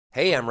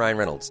Hey, I'm Ryan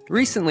Reynolds.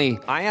 Recently,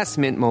 I asked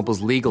Mint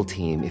Mobile's legal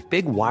team if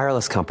big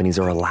wireless companies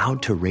are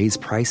allowed to raise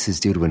prices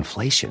due to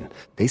inflation.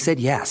 They said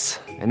yes.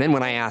 And then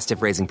when I asked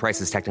if raising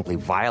prices technically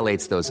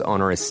violates those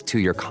onerous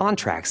two-year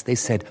contracts, they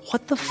said,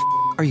 "What the f***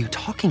 are you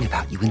talking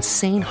about, you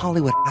insane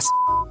Hollywood ass?"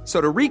 So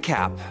to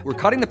recap, we're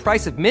cutting the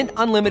price of Mint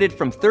Unlimited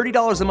from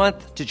 $30 a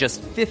month to just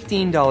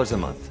 $15 a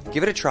month.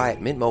 Give it a try at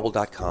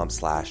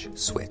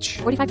mintmobile.com/switch.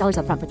 $45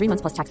 up front for 3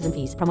 months plus taxes and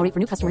fees. Promo rate for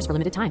new customers for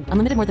limited time.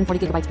 Unlimited more than 40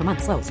 gigabytes per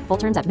month. Slows full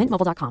terms at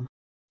mintmobile.com.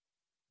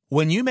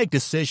 When you make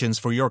decisions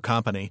for your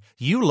company,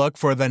 you look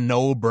for the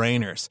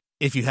no-brainers.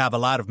 If you have a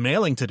lot of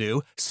mailing to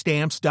do,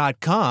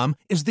 Stamps.com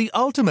is the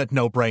ultimate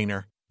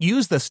no-brainer.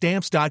 Use the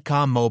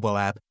Stamps.com mobile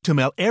app to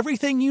mail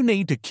everything you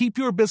need to keep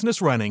your business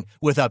running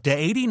with up to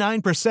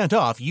 89%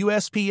 off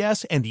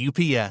USPS and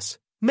UPS.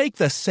 Make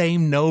the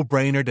same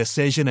no-brainer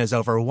decision as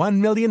over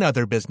 1 million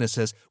other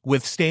businesses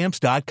with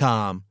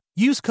Stamps.com.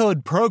 Use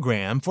code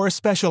PROGRAM for a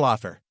special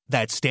offer.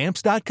 That's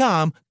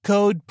Stamps.com,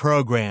 code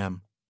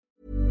PROGRAM.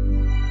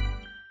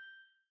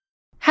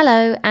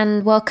 Hello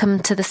and welcome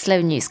to the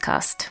Slow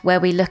Newscast,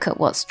 where we look at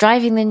what's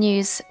driving the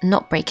news,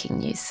 not breaking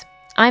news.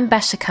 I'm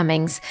Basha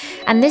Cummings,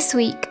 and this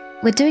week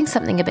we're doing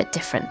something a bit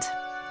different.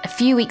 A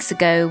few weeks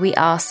ago, we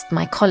asked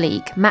my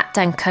colleague, Matt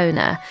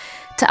d'Ancona,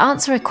 to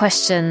answer a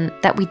question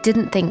that we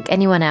didn't think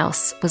anyone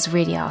else was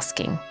really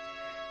asking.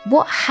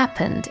 What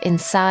happened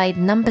inside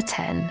number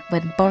 10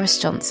 when Boris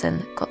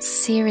Johnson got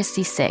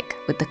seriously sick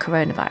with the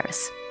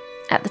coronavirus?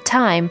 At the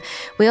time,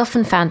 we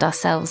often found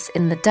ourselves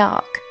in the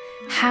dark.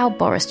 How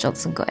Boris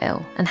Johnson got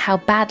ill and how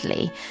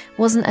badly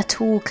wasn't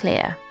at all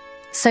clear.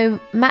 So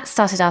Matt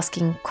started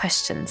asking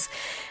questions,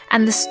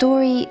 and the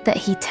story that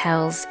he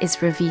tells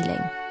is revealing.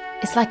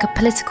 It's like a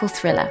political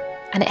thriller,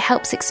 and it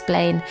helps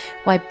explain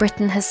why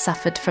Britain has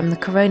suffered from the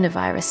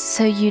coronavirus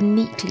so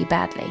uniquely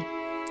badly.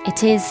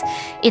 It is,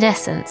 in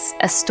essence,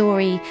 a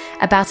story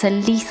about a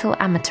lethal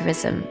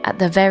amateurism at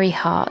the very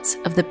heart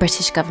of the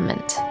British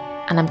government,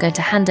 and I'm going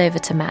to hand over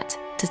to Matt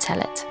to tell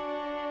it.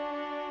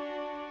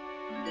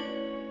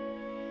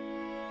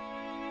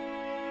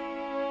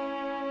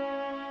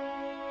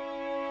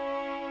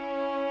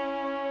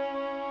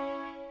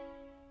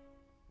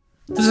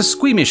 There's a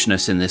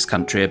squeamishness in this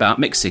country about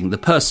mixing the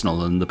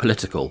personal and the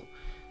political.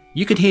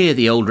 You can hear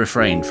the old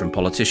refrain from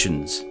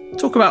politicians.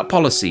 Talk about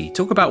policy,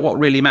 talk about what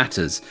really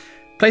matters.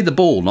 Play the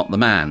ball, not the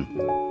man.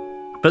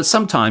 But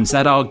sometimes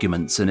that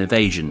argument's an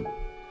evasion.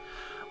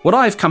 What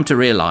I've come to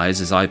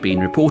realise as I've been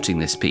reporting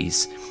this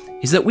piece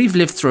is that we've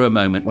lived through a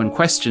moment when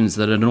questions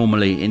that are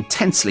normally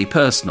intensely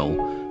personal,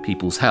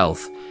 people's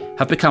health,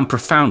 have become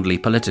profoundly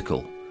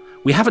political.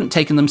 We haven't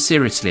taken them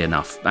seriously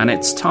enough, and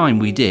it's time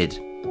we did.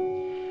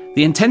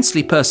 The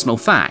intensely personal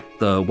fact,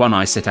 the one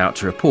I set out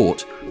to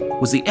report,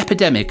 was the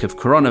epidemic of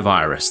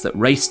coronavirus that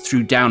raced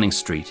through Downing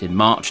Street in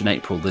March and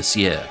April this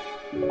year.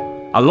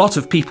 A lot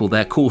of people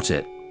there caught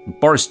it, and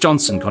Boris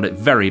Johnson got it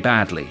very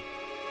badly.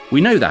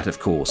 We know that, of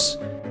course,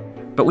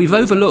 but we've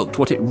overlooked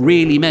what it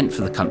really meant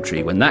for the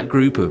country when that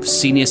group of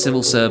senior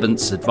civil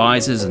servants,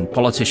 advisors and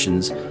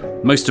politicians,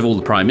 most of all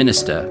the Prime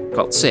Minister,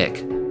 got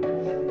sick.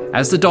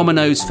 As the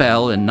dominoes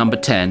fell in number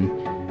 10,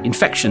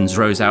 infections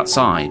rose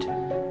outside.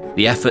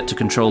 The effort to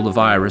control the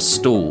virus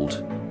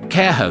stalled.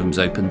 Care homes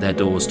opened their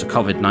doors to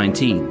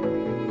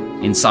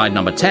COVID-19. Inside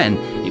number 10,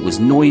 it was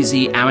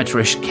noisy,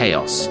 amateurish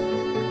chaos.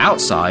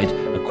 Outside,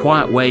 a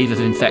quiet wave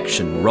of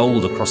infection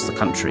rolled across the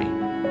country.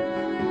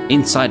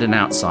 Inside and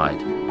outside,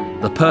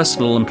 the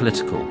personal and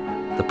political,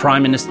 the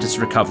Prime Minister's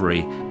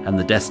recovery and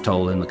the death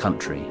toll in the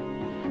country.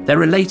 They're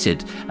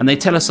related, and they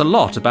tell us a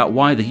lot about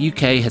why the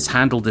UK has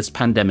handled this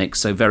pandemic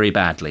so very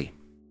badly.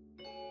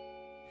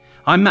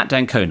 I'm Matt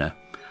d'Ancona.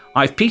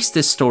 I've pieced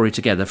this story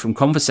together from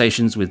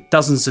conversations with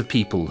dozens of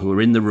people who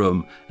were in the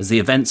room as the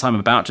events I'm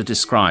about to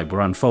describe were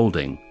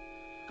unfolding.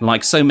 And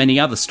like so many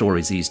other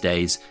stories these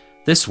days,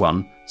 this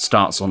one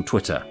starts on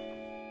Twitter.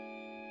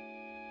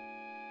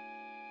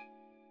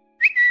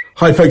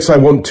 Hi folks, I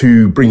want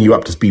to bring you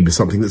up to speed with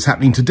something that's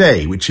happening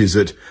today, which is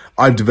that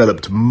I've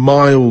developed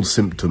mild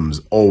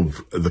symptoms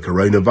of the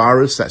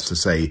coronavirus, that's to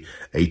say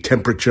a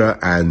temperature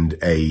and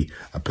a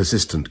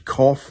persistent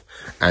cough.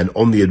 And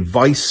on the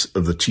advice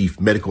of the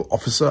chief medical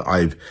officer,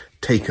 I've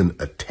taken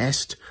a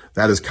test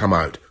that has come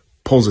out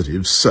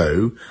positive.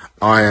 So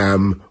I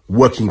am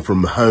working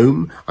from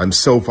home, I'm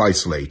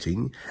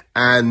self-isolating,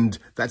 and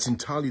that's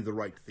entirely the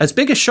right thing. As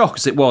big a shock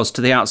as it was to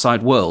the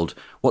outside world,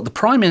 what the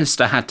Prime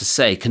Minister had to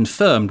say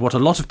confirmed what a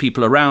lot of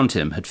people around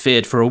him had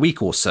feared for a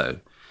week or so.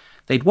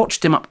 They'd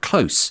watched him up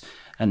close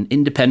and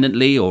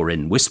independently or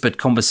in whispered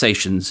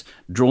conversations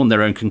drawn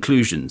their own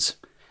conclusions.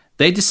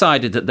 They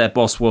decided that their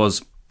boss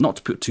was, not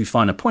to put too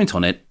fine a point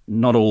on it,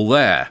 not all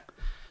there.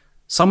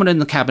 Someone in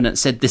the cabinet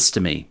said this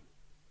to me.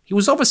 He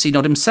was obviously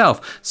not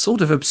himself,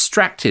 sort of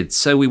abstracted,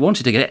 so we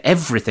wanted to get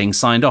everything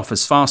signed off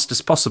as fast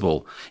as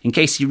possible, in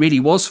case he really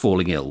was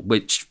falling ill,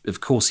 which, of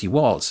course, he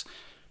was.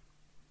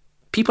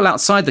 People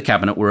outside the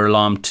cabinet were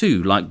alarmed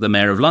too, like the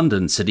Mayor of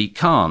London, Sadiq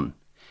Khan.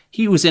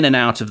 He was in and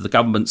out of the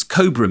government's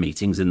Cobra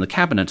meetings in the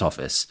Cabinet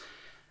Office.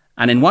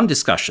 And in one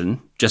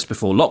discussion, just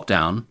before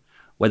lockdown,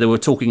 where they were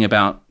talking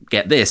about,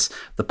 get this,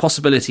 the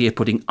possibility of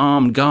putting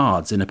armed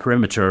guards in a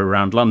perimeter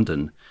around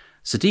London,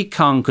 Sadiq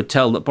Khan could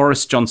tell that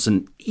Boris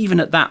Johnson,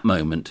 even at that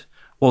moment,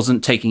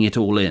 wasn't taking it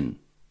all in.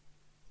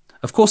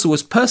 Of course, there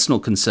was personal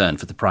concern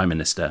for the Prime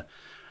Minister,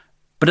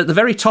 but at the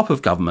very top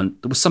of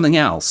government, there was something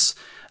else,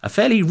 a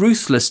fairly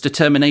ruthless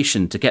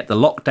determination to get the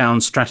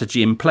lockdown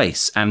strategy in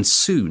place, and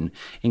soon,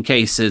 in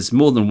case, as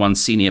more than one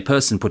senior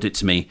person put it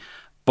to me,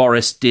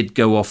 Boris did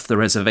go off the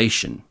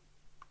reservation.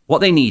 What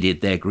they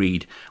needed, they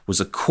agreed,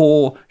 was a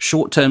core,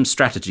 short-term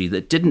strategy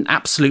that didn't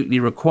absolutely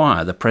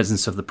require the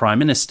presence of the Prime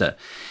Minister.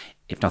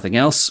 If nothing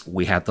else,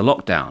 we had the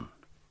lockdown.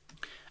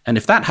 And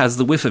if that has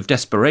the whiff of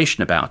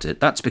desperation about it,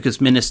 that's because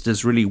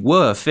ministers really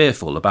were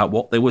fearful about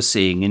what they were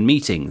seeing in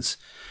meetings.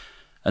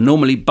 A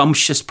normally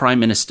bumptious Prime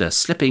Minister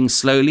slipping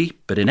slowly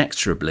but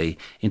inexorably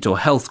into a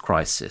health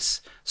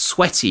crisis,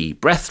 sweaty,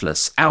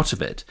 breathless, out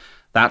of it.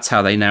 That's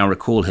how they now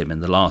recall him in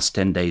the last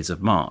 10 days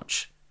of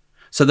March.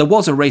 So there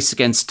was a race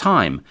against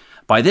time.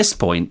 By this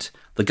point,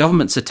 the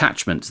government's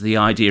attachment to the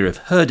idea of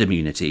herd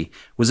immunity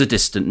was a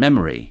distant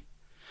memory.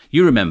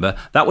 You remember,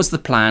 that was the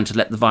plan to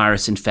let the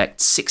virus infect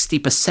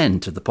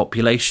 60% of the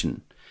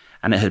population,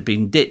 and it had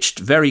been ditched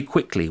very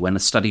quickly when a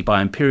study by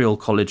Imperial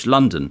College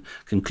London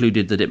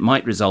concluded that it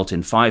might result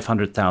in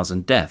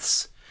 500,000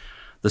 deaths.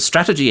 The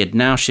strategy had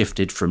now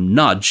shifted from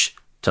nudge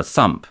to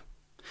thump.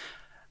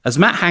 As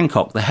Matt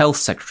Hancock, the Health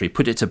Secretary,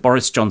 put it to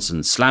Boris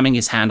Johnson, slamming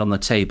his hand on the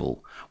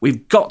table,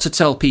 "We've got to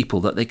tell people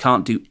that they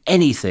can't do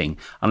anything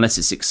unless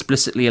it's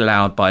explicitly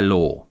allowed by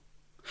law."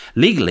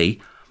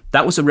 Legally,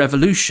 that was a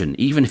revolution,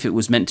 even if it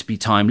was meant to be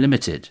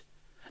time-limited.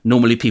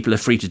 Normally people are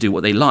free to do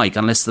what they like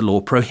unless the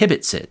law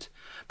prohibits it.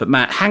 But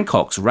Matt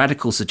Hancock's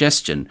radical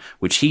suggestion,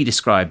 which he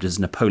described as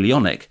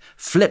Napoleonic,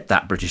 flipped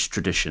that British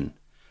tradition.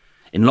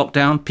 In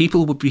lockdown,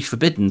 people would be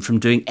forbidden from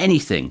doing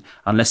anything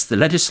unless the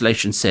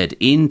legislation said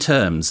in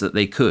terms that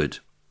they could.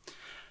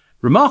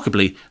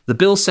 Remarkably, the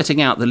bill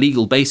setting out the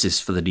legal basis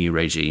for the new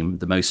regime,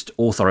 the most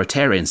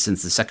authoritarian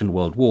since the Second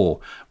World War,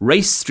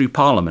 raced through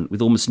Parliament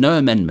with almost no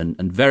amendment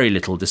and very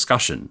little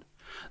discussion.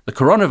 The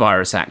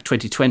Coronavirus Act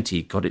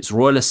 2020 got its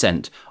royal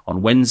assent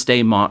on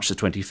Wednesday, March the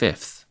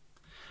 25th.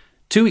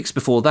 2 weeks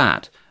before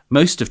that,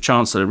 most of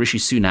Chancellor Rishi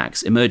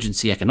Sunak's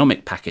emergency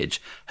economic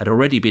package had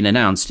already been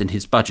announced in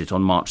his budget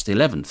on March the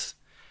 11th.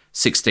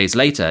 6 days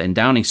later, in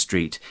Downing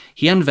Street,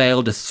 he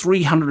unveiled a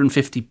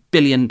 £350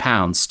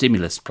 billion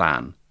stimulus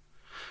plan.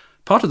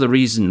 Part of the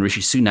reason Rishi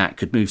Sunak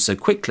could move so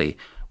quickly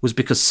was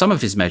because some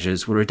of his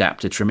measures were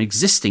adapted from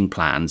existing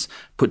plans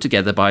put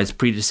together by his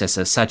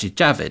predecessor Sajid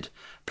Javid,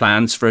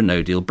 plans for a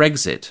no-deal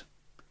Brexit.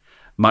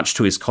 Much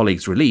to his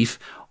colleagues' relief,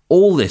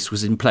 all this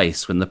was in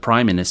place when the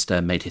Prime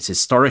Minister made his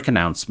historic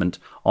announcement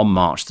on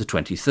March the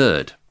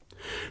 23rd.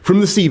 From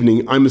this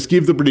evening, I must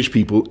give the British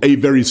people a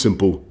very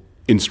simple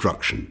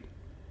instruction.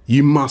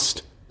 You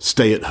must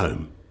stay at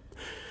home.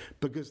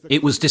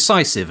 It was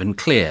decisive and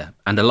clear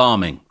and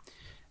alarming.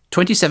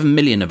 27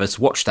 million of us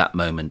watched that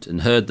moment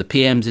and heard the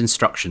PM's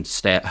instruction to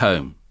stay at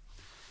home.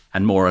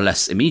 And more or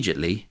less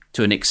immediately,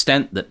 to an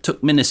extent that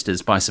took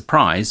ministers by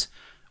surprise,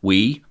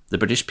 we, the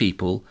British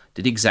people,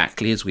 did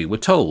exactly as we were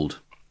told.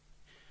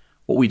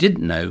 What we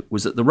didn't know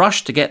was that the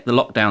rush to get the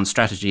lockdown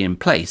strategy in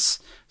place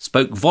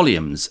spoke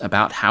volumes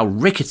about how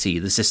rickety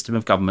the system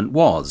of government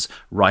was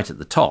right at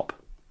the top.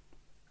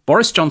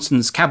 Boris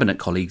Johnson's cabinet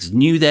colleagues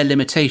knew their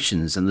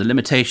limitations and the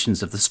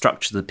limitations of the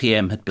structure the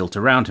PM had built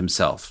around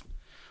himself.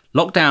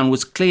 Lockdown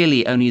was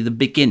clearly only the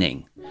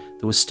beginning.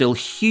 There were still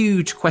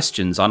huge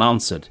questions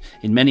unanswered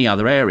in many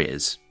other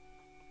areas.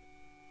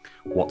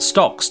 What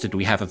stocks did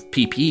we have of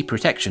PPE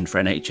protection for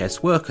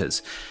NHS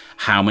workers?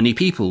 How many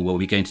people were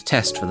we going to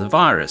test for the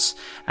virus?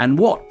 And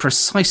what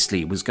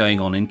precisely was going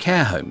on in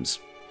care homes?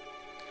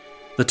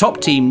 The top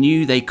team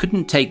knew they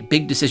couldn't take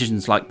big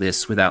decisions like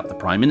this without the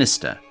Prime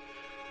Minister.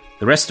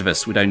 The rest of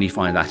us would only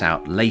find that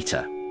out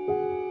later.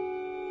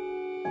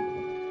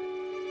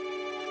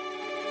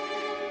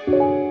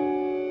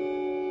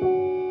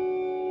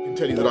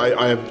 Tell you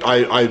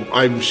that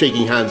I'm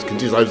shaking hands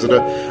continuously.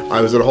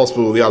 I was at a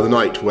hospital the other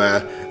night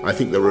where I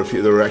think there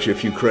were actually a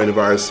few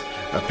coronavirus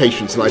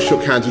patients, and I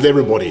shook hands with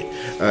everybody.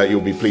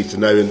 You'll be pleased to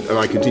know, and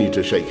I continue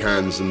to shake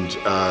hands. And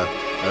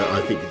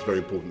I think it's very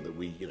important that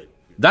we,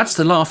 That's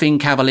the laughing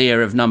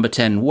cavalier of Number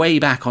 10 way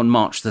back on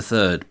March the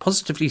 3rd,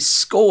 positively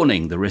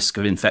scorning the risk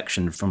of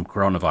infection from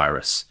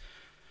coronavirus.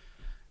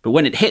 But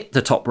when it hit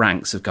the top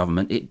ranks of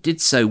government, it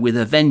did so with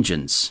a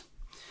vengeance.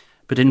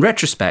 But in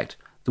retrospect,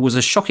 there was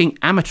a shocking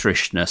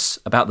amateurishness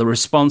about the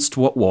response to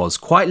what was,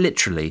 quite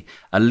literally,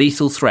 a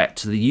lethal threat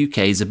to the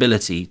UK's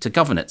ability to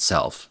govern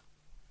itself.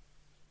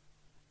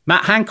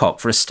 Matt Hancock,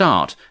 for a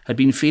start, had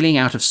been feeling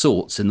out of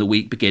sorts in the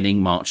week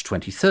beginning March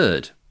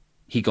 23rd.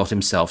 He got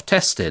himself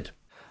tested.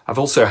 I've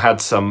also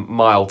had some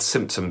mild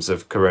symptoms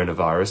of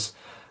coronavirus,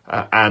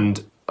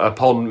 and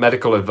upon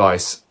medical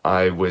advice,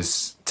 I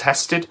was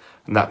tested,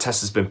 and that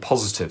test has been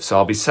positive, so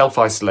I'll be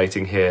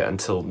self-isolating here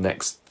until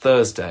next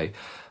Thursday.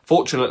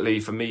 Fortunately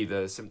for me,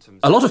 the symptoms...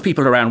 A lot of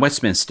people around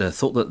Westminster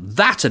thought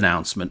that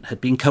announcement had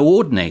been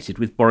coordinated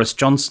with Boris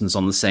Johnson's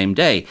on the same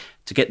day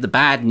to get the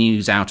bad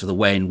news out of the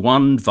way in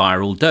one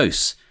viral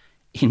dose.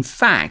 In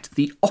fact,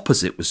 the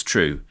opposite was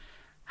true.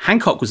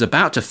 Hancock was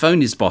about to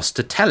phone his boss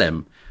to tell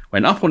him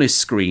when up on his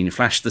screen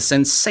flashed the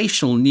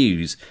sensational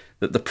news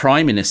that the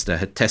Prime Minister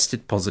had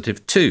tested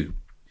positive too.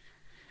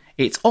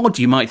 It's odd,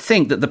 you might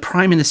think, that the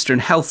Prime Minister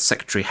and Health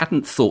Secretary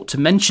hadn't thought to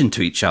mention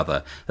to each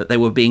other that they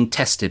were being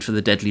tested for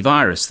the deadly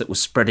virus that was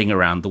spreading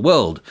around the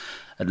world,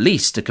 at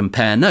least to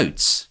compare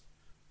notes.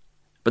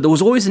 But there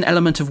was always an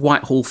element of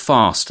Whitehall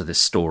farce to this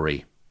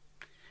story.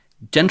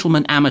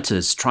 Gentlemen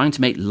amateurs trying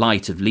to make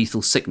light of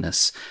lethal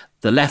sickness,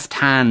 the left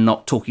hand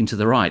not talking to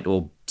the right,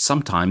 or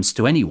sometimes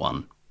to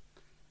anyone.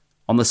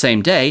 On the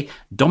same day,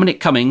 Dominic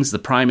Cummings, the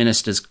Prime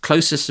Minister's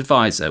closest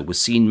advisor, was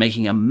seen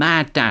making a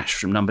mad dash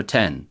from number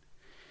 10.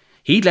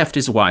 He'd left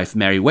his wife,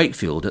 Mary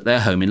Wakefield, at their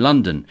home in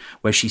London,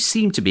 where she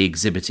seemed to be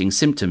exhibiting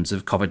symptoms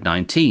of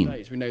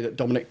COVID-19. We know that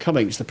Dominic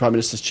Cummings, the Prime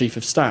Minister's Chief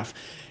of Staff,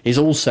 is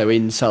also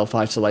in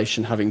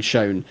self-isolation, having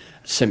shown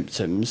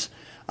symptoms.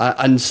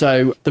 And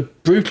so the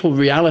brutal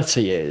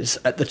reality is,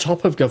 at the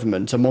top of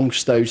government,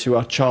 amongst those who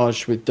are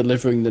charged with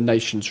delivering the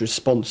nation's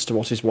response to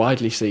what is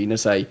widely seen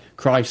as a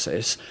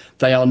crisis,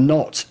 they are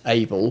not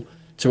able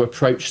to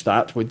approach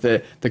that with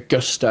the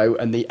gusto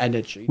and the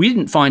energy. We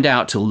didn't find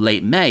out till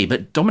late May,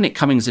 but Dominic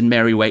Cummings and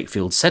Mary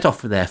Wakefield set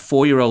off with their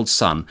 4-year-old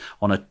son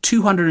on a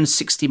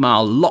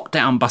 260-mile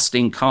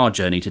lockdown-busting car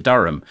journey to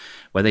Durham,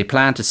 where they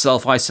planned to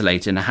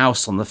self-isolate in a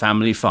house on the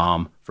family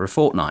farm for a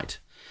fortnight.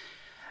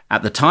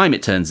 At the time,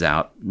 it turns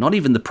out, not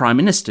even the Prime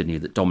Minister knew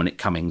that Dominic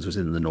Cummings was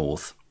in the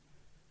north.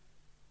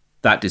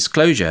 That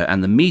disclosure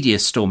and the media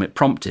storm it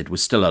prompted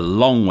was still a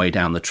long way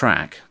down the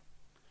track.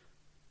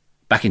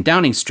 Back in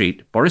Downing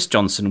Street, Boris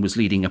Johnson was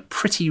leading a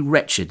pretty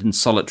wretched and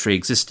solitary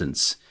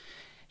existence.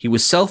 He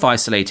was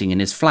self-isolating in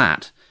his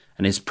flat,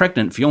 and his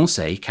pregnant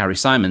fiancée, Carrie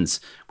Simons,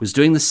 was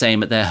doing the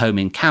same at their home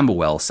in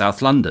Camberwell,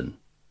 South London.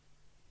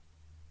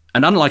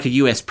 And unlike a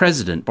US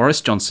president, Boris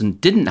Johnson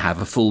didn't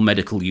have a full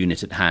medical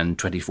unit at hand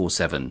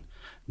 24/7,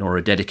 nor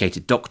a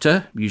dedicated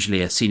doctor, usually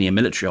a senior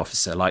military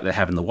officer like they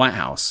have in the White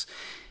House.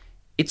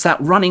 It's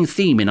that running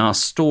theme in our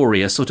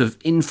story, a sort of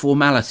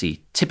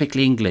informality,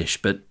 typically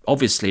English, but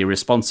obviously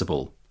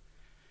irresponsible.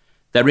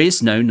 There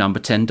is no number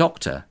 10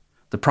 doctor.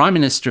 The Prime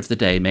Minister of the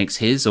day makes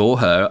his or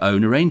her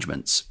own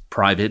arrangements,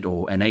 private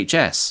or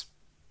NHS,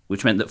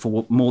 which meant that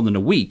for more than a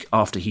week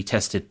after he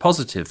tested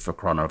positive for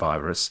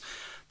coronavirus,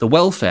 the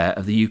welfare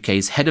of the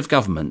UK's head of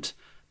government,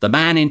 the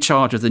man in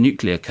charge of the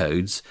nuclear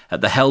codes, at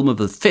the helm of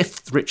the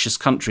 5th richest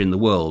country in the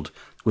world,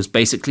 was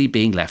basically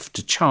being left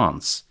to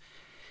chance.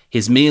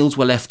 His meals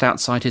were left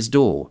outside his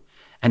door,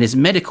 and his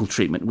medical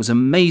treatment was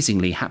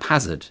amazingly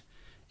haphazard.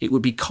 It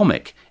would be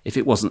comic if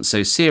it wasn't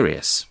so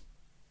serious.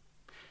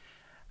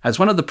 As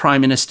one of the Prime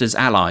Minister's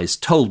allies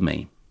told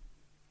me,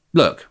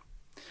 "Look,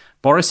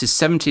 Boris is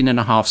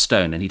 17.5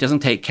 stone and he doesn't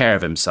take care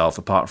of himself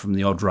apart from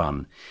the odd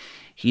run.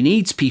 He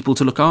needs people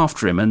to look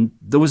after him, and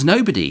there was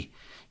nobody.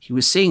 He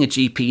was seeing a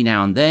GP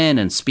now and then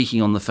and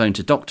speaking on the phone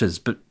to doctors,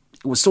 but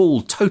it was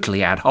all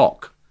totally ad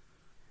hoc."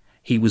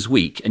 He was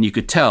weak, and you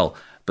could tell,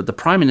 but the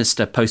Prime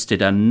Minister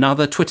posted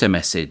another Twitter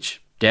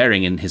message,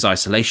 daring in his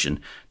isolation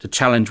to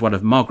challenge one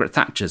of Margaret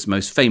Thatcher's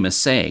most famous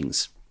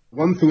sayings.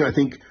 One thing I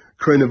think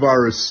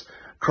coronavirus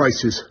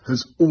crisis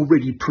has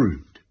already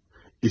proved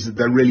is that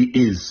there really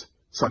is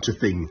such a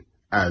thing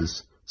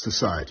as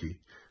society.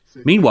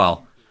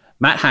 Meanwhile,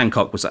 Matt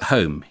Hancock was at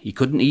home. He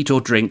couldn't eat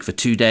or drink for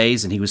 2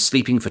 days, and he was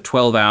sleeping for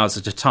 12 hours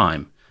at a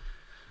time.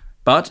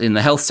 But in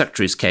the Health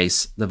Secretary's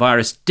case, the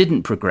virus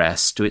didn't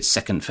progress to its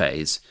second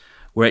phase,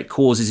 where it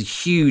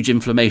causes huge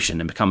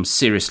inflammation and becomes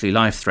seriously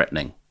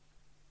life-threatening.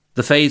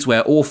 The phase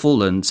where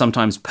awful and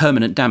sometimes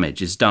permanent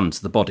damage is done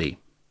to the body.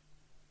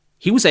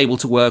 He was able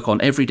to work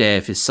on every day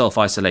of his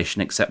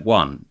self-isolation except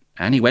one,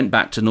 and he went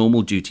back to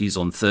normal duties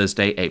on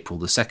Thursday, April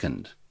the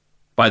 2nd.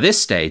 By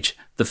this stage,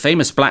 the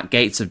famous black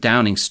gates of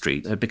Downing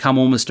Street had become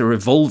almost a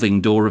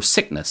revolving door of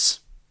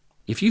sickness.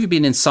 If you've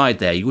been inside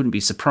there, you wouldn't be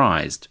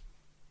surprised.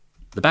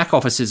 The back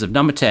offices of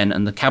number 10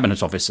 and the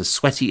Cabinet Office are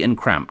sweaty and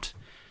cramped.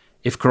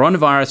 If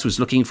coronavirus was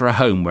looking for a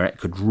home where it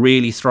could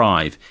really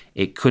thrive,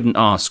 it couldn't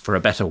ask for a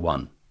better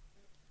one.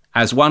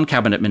 As one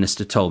Cabinet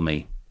Minister told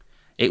me,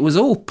 it was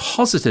all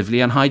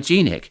positively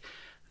unhygienic.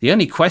 The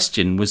only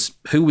question was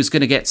who was going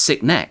to get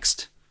sick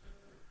next.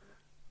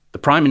 The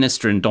Prime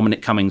Minister and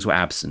Dominic Cummings were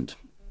absent.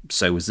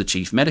 So was the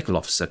Chief Medical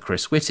Officer,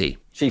 Chris Whitty.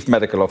 Chief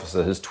Medical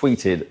Officer has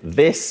tweeted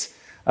this.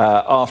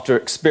 After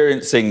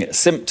experiencing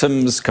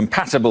symptoms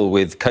compatible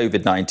with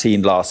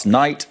COVID-19 last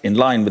night, in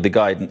line with the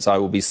guidance, I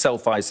will be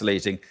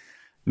self-isolating.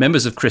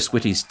 Members of Chris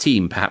Whitty's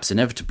team, perhaps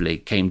inevitably,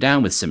 came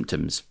down with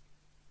symptoms.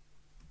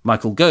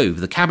 Michael Gove,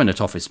 the Cabinet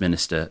Office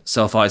Minister,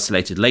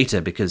 self-isolated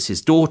later because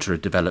his daughter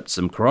had developed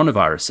some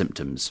coronavirus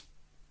symptoms.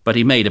 But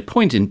he made a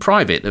point in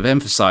private of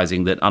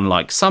emphasising that,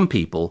 unlike some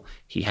people,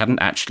 he hadn't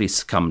actually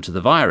succumbed to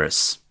the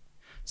virus.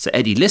 Sir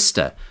Eddie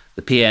Lister,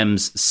 the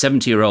PM's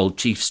 70-year-old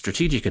Chief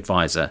Strategic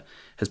Advisor,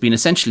 has been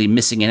essentially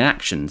missing in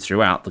action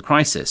throughout the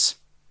crisis.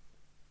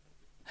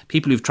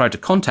 People who've tried to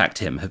contact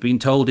him have been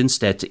told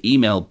instead to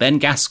email Ben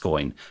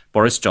Gascoigne,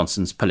 Boris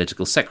Johnson's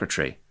political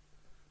secretary.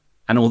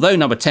 And although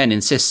Number 10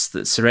 insists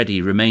that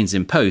Seredi remains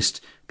in post,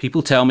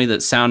 people tell me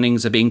that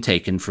soundings are being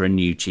taken for a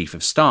new chief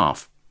of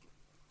staff.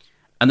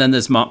 And then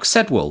there's Mark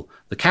Sedwill,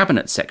 the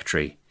cabinet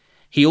secretary.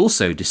 He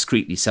also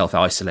discreetly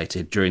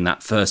self-isolated during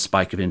that first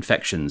spike of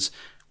infections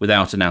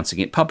without announcing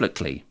it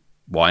publicly.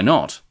 Why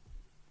not?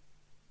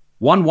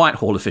 One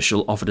Whitehall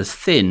official offered a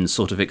thin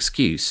sort of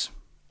excuse.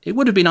 It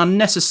would have been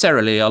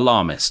unnecessarily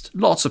alarmist.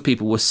 Lots of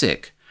people were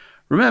sick.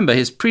 Remember,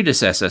 his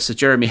predecessor, Sir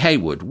Jeremy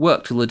Haywood,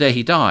 worked till the day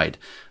he died,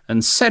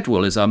 and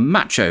Sedwill is a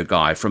macho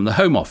guy from the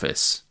Home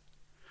Office.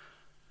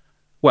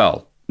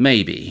 Well,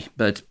 maybe,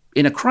 but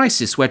in a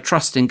crisis where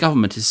trust in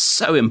government is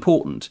so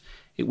important,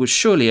 it was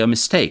surely a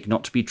mistake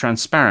not to be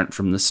transparent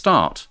from the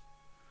start.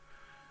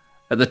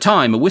 At the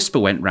time, a whisper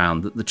went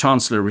round that the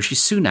Chancellor Rishi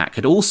Sunak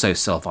had also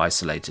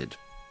self-isolated.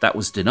 That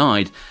was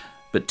denied,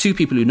 but two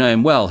people who know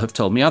him well have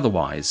told me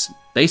otherwise.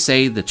 They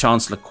say the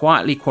Chancellor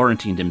quietly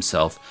quarantined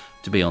himself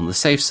to be on the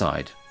safe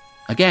side.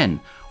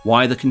 Again,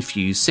 why the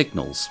confused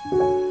signals?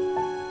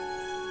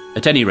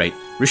 At any rate,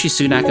 Rishi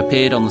Sunak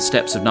appeared on the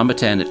steps of Number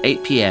 10 at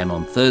 8 p.m.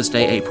 on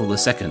Thursday, April the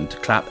 2nd, to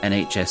clap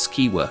NHS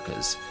key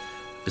workers.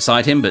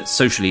 Beside him, but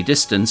socially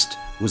distanced,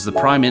 was the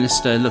Prime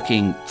Minister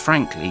looking,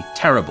 frankly,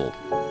 terrible.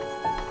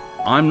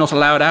 "I'm not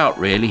allowed out,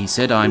 really," he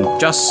said. "I'm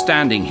just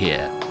standing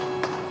here."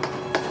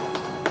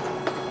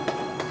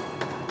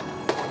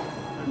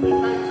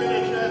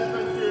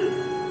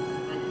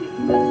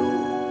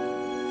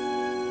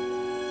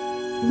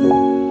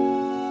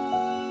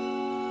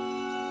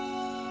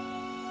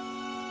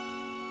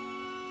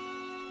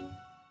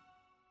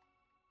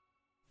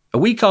 A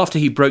week after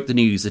he broke the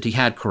news that he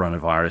had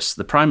coronavirus,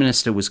 the Prime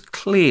Minister was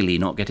clearly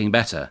not getting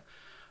better.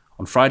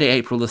 On Friday,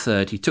 April the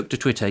 3rd, he took to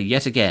Twitter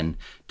yet again,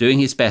 doing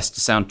his best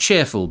to sound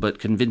cheerful but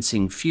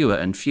convincing fewer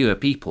and fewer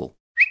people.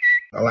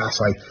 Alas,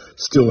 I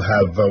still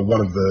have one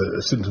of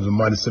the symptoms, a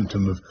minor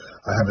symptom of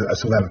I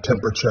still have a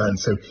temperature, and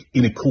so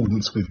in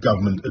accordance with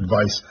government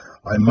advice,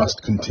 I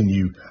must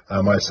continue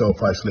my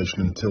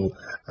self-isolation until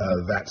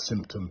that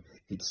symptom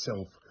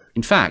itself.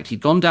 In fact, he'd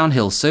gone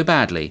downhill so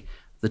badly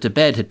that a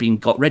bed had been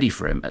got ready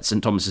for him at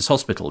St Thomas's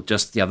Hospital,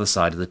 just the other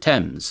side of the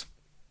Thames.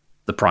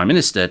 The Prime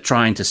Minister,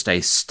 trying to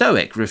stay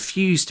stoic,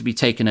 refused to be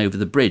taken over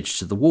the bridge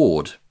to the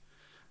ward.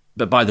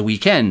 But by the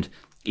weekend,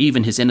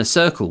 even his inner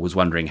circle was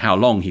wondering how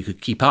long he could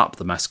keep up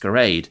the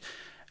masquerade,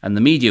 and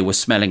the media was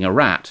smelling a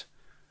rat.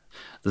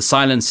 The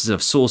silences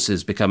of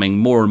sources becoming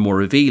more and more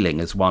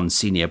revealing, as one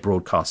senior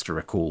broadcaster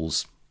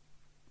recalls.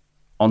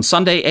 On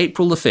Sunday,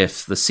 April the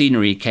 5th, the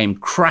scenery came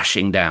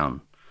crashing down.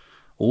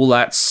 All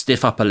that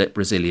stiff upper lip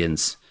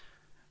resilience.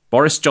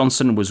 Boris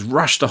Johnson was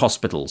rushed to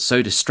hospital,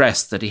 so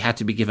distressed that he had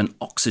to be given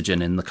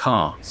oxygen in the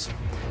car.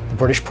 The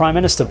British Prime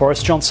Minister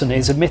Boris Johnson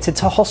is admitted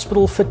to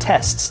hospital for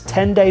tests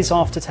 10 days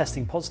after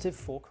testing positive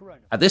for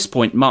corona. At this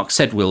point, Mark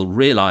Sedwill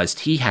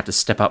realised he had to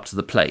step up to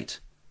the plate.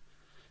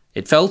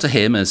 It fell to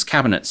him as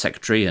Cabinet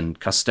Secretary and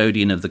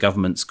custodian of the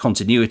government's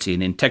continuity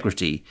and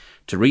integrity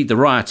to read the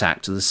riot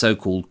act to the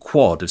so-called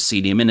quad of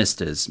senior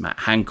ministers, Matt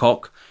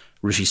Hancock,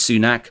 Rishi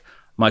Sunak,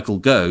 Michael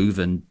Gove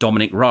and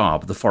Dominic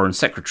Raab, the Foreign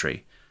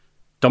Secretary.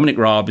 Dominic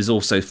Raab is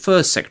also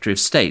First Secretary of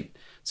State,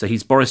 so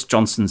he's Boris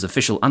Johnson's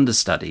official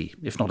understudy,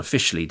 if not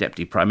officially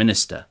Deputy Prime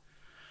Minister.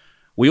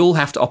 "We all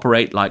have to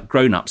operate like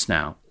grown-ups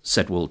now,"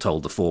 Sedwill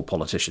told the four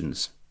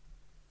politicians.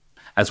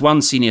 As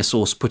one senior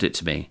source put it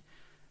to me,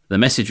 the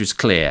message was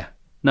clear: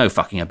 no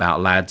fucking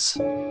about, lads.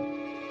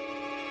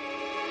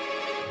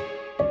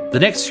 The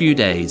next few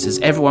days, as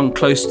everyone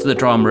close to the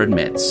drama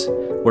admits,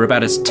 were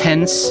about as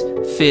tense,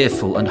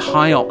 fearful and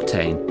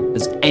high-octane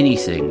as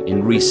anything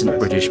in recent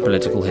British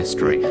political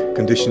history.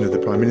 Condition of the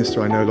Prime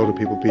Minister, I know a lot of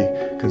people will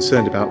be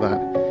concerned about that.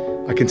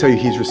 I can tell you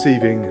he's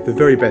receiving the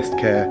very best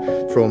care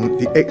from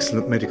the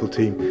excellent medical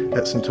team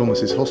at St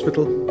Thomas's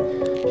Hospital.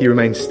 He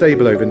remains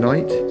stable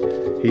overnight.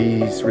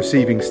 He's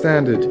receiving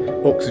standard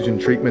oxygen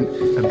treatment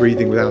and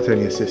breathing without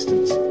any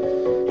assistance.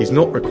 He's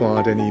not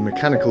required any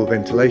mechanical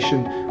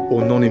ventilation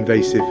or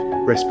non-invasive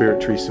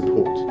respiratory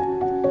support.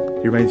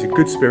 He remains in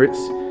good spirits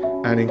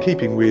and in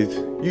keeping with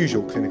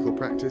usual clinical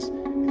practice.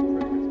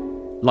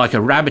 Like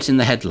a rabbit in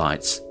the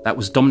headlights, that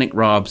was Dominic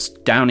Raab's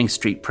Downing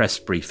Street press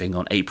briefing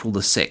on April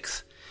the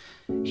 6th.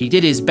 He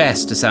did his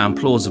best to sound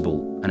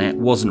plausible, and it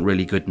wasn't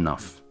really good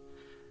enough.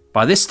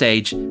 By this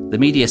stage, the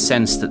media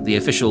sensed that the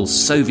official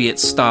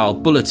Soviet-style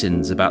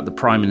bulletins about the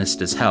Prime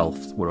Minister's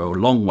health were a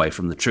long way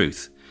from the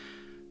truth.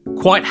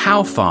 Quite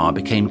how far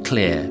became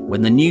clear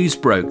when the news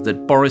broke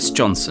that Boris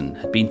Johnson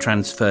had been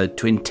transferred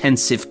to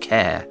intensive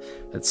care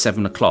at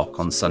 7 o'clock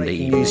on Sunday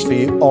evening. News for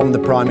you on the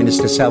Prime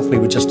Minister's health. We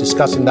were just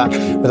discussing that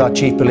with our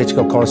chief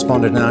political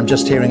correspondent, and I'm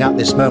just hearing at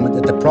this moment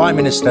that the Prime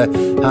Minister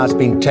has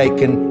been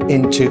taken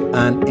into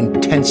an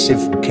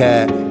intensive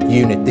care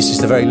unit. This is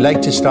the very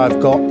latest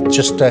I've got.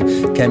 Just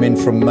came in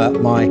from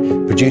my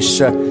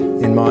producer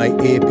in my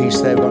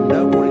earpiece there. We've got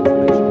no more information.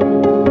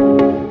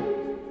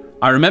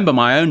 I remember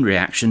my own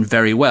reaction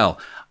very well.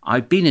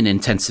 I've been in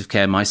intensive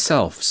care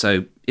myself,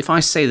 so if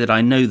I say that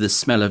I know the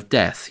smell of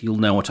death, you'll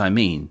know what I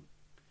mean.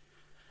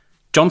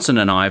 Johnson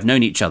and I have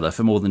known each other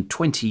for more than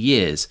 20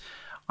 years.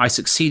 I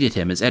succeeded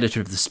him as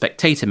editor of The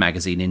Spectator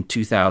magazine in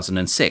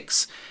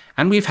 2006,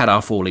 and we've had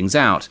our fallings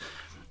out.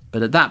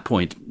 But at that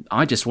point,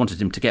 I just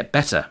wanted him to get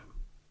better.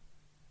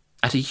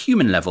 At a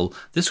human level,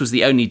 this was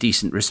the only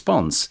decent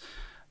response.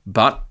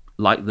 But,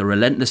 like the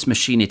relentless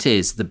machine it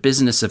is, the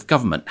business of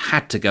government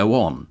had to go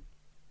on.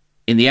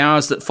 In the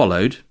hours that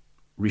followed,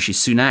 Rishi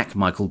Sunak,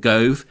 Michael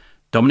Gove,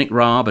 Dominic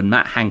Raab and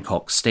Matt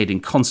Hancock stayed in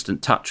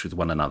constant touch with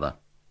one another.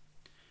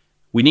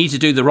 "We need to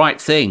do the right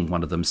thing,"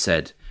 one of them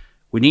said.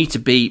 "We need to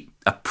be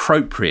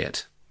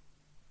appropriate."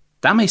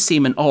 That may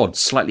seem an odd,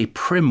 slightly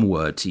prim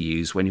word to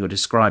use when you're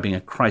describing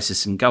a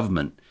crisis in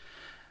government,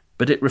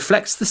 but it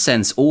reflects the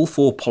sense all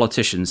four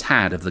politicians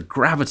had of the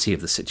gravity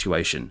of the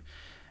situation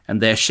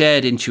and their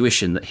shared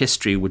intuition that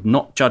history would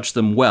not judge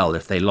them well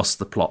if they lost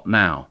the plot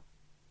now.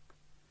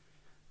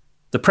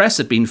 The press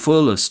had been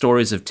full of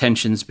stories of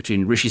tensions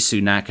between Rishi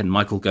Sunak and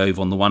Michael Gove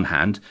on the one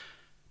hand,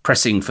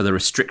 pressing for the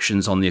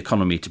restrictions on the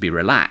economy to be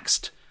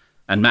relaxed,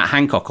 and Matt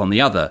Hancock on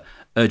the other,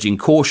 urging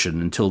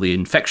caution until the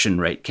infection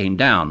rate came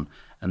down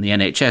and the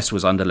NHS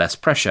was under less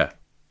pressure.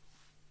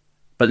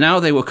 But now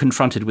they were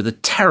confronted with a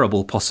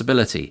terrible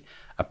possibility.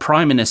 A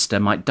Prime Minister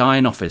might die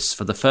in office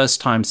for the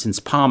first time since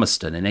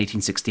Palmerston in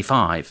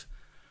 1865.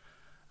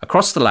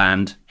 Across the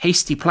land,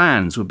 hasty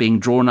plans were being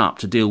drawn up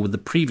to deal with the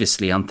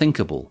previously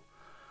unthinkable.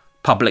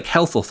 Public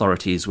health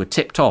authorities were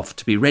tipped off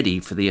to be ready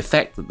for the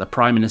effect that the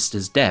Prime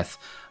Minister's death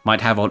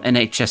might have on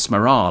NHS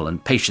morale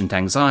and patient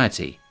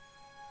anxiety.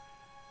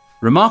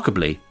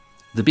 Remarkably,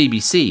 the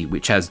BBC,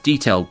 which has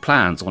detailed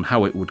plans on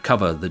how it would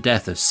cover the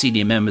death of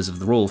senior members of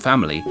the royal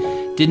family,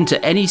 didn't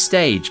at any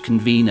stage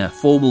convene a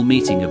formal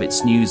meeting of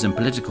its news and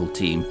political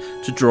team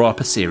to draw up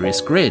a serious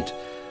grid.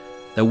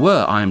 There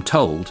were, I am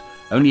told,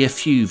 only a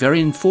few very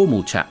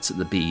informal chats at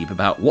the Beeb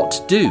about what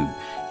to do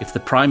if the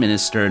Prime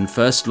Minister and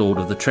First Lord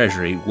of the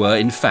Treasury were,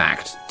 in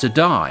fact, to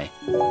die.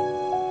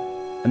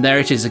 And there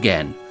it is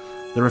again,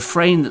 the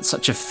refrain that's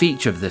such a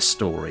feature of this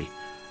story.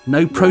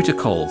 No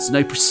protocols,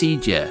 no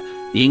procedure,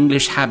 the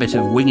English habit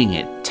of winging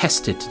it,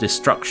 tested to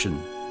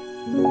destruction.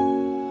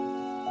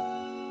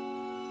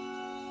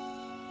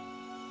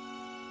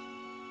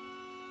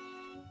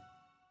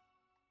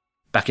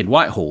 Back in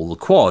Whitehall, the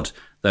Quad,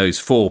 those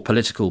four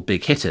political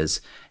big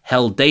hitters,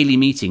 held daily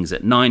meetings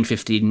at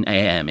 9:15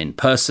 a.m. in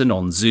person,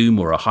 on Zoom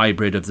or a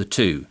hybrid of the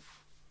two.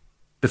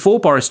 Before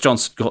Boris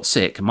Johnson got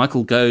sick,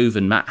 Michael Gove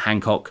and Matt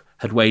Hancock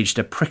had waged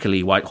a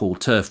prickly Whitehall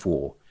turf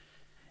war.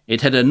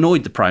 It had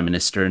annoyed the Prime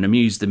Minister and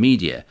amused the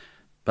media,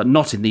 but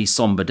not in these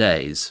sombre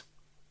days.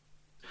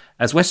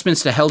 As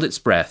Westminster held its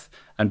breath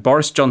and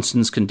Boris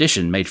Johnson's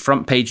condition made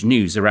front-page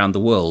news around the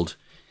world,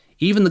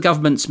 even the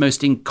government's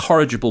most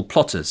incorrigible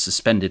plotters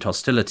suspended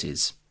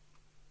hostilities.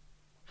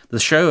 The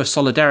show of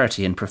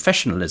solidarity and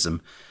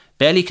professionalism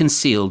barely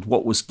concealed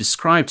what was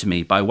described to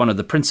me by one of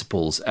the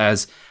principals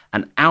as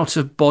an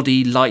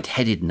out-of-body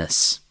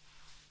lightheadedness.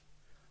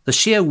 The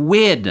sheer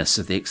weirdness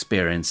of the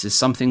experience is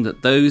something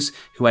that those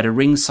who had a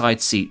ringside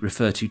seat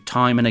refer to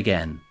time and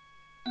again.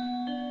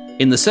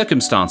 In the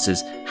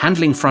circumstances,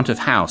 handling front of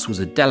house was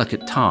a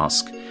delicate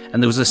task,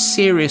 and there was a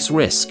serious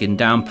risk in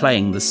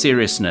downplaying the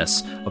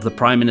seriousness of the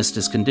Prime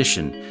Minister's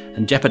condition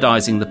and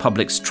jeopardising the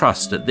public's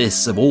trust at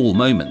this of all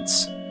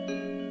moments.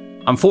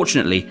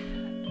 Unfortunately,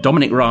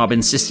 Dominic Raab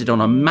insisted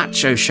on a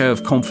macho show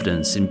of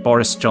confidence in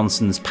Boris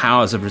Johnson's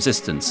powers of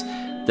resistance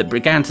that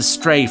began to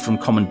stray from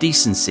common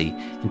decency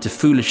into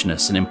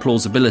foolishness and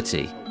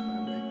implausibility.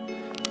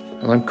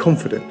 And I'm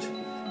confident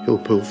he'll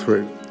pull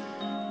through.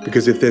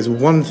 Because if there's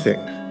one thing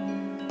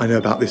I know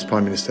about this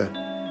Prime Minister,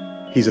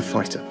 he's a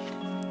fighter.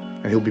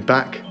 And he'll be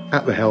back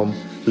at the helm,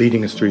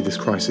 leading us through this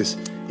crisis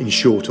in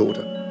short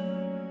order.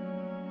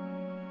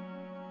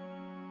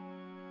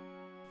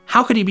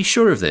 How could he be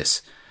sure of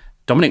this?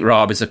 Dominic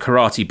Raab is a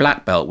karate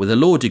black belt with a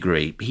law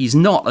degree. He's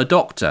not a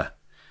doctor.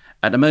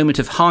 At a moment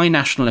of high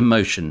national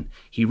emotion,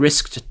 he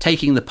risked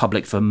taking the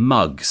public for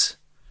mugs.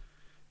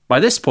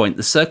 By this point,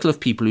 the circle of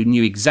people who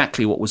knew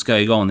exactly what was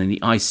going on in the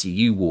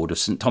ICU ward of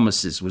St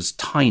Thomas's was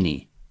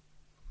tiny.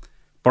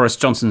 Boris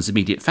Johnson's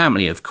immediate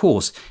family, of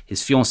course,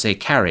 his fiancée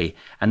Carrie,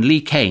 and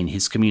Lee Cain,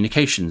 his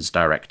communications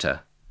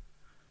director.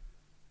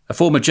 A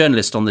former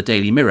journalist on the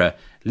Daily Mirror,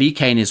 Lee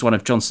Cain is one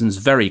of Johnson's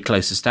very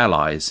closest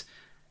allies,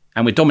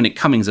 and with Dominic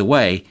Cummings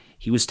away,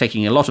 he was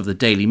taking a lot of the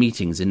daily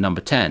meetings in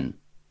Number 10.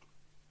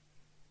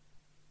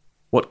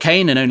 What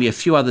Cain and only a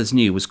few others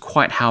knew was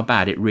quite how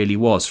bad it really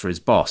was for his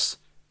boss.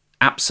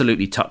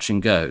 Absolutely touch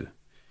and go.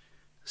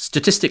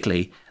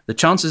 Statistically, the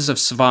chances of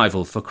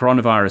survival for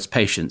coronavirus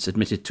patients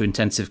admitted to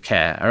intensive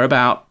care are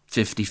about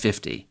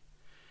 50-50.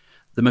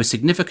 The most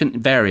significant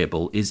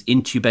variable is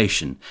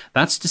intubation.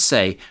 That's to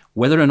say,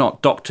 whether or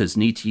not doctors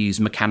need to use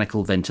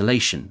mechanical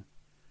ventilation.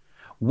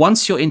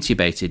 Once you're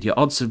intubated, your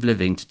odds of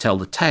living to tell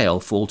the tale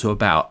fall to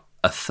about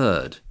a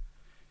third.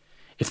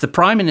 If the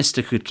Prime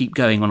Minister could keep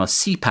going on a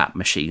CPAP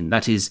machine,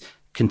 that is,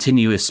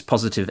 continuous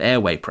positive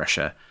airway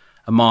pressure,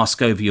 a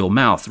mask over your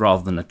mouth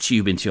rather than a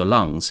tube into your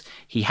lungs,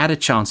 he had a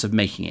chance of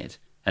making it.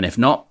 And if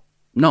not,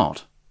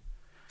 not.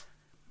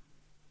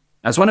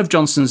 As one of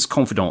Johnson's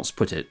confidants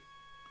put it,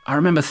 I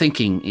remember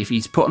thinking if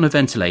he's put on a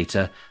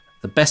ventilator,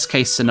 the best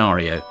case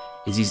scenario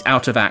is he's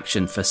out of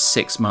action for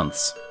 6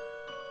 months.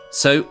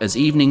 So, as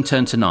evening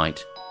turned to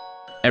night,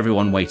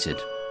 everyone waited.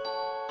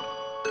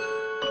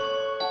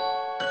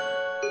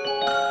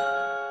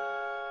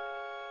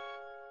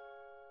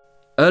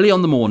 Early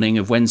on the morning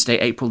of Wednesday,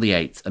 April the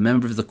 8th, a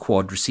member of the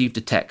Quad received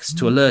a text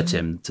to alert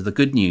him to the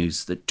good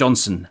news that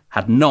Johnson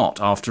had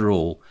not, after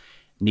all,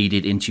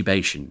 needed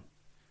intubation.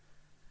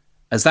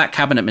 As that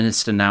cabinet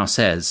minister now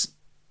says,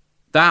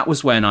 that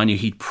was when I knew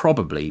he'd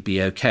probably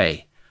be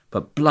okay,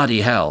 but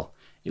bloody hell,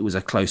 it was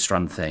a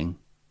close-run thing.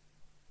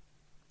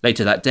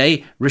 Later that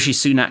day, Rishi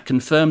Sunak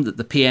confirmed that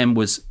the PM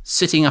was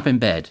sitting up in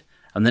bed,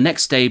 and the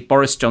next day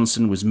Boris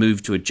Johnson was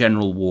moved to a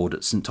general ward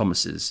at St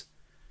Thomas's.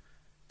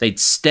 They'd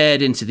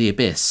stared into the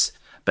abyss,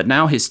 but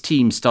now his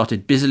team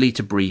started busily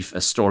to brief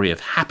a story of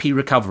happy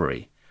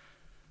recovery.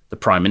 The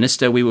Prime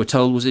Minister, we were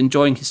told, was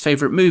enjoying his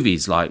favourite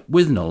movies like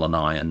Withnell and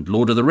I and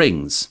Lord of the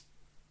Rings.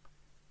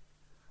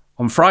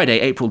 On Friday,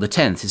 April the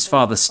 10th, his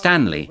father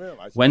Stanley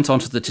went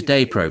onto the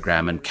Today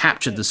programme and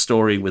captured the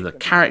story with a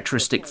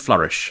characteristic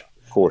flourish.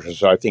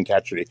 Cautious, I think,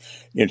 actually,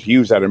 to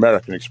use that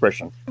American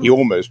expression, he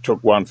almost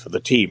took one for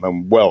the team,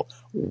 and, well,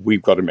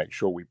 we've got to make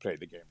sure we play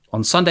the game.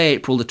 On Sunday,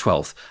 April the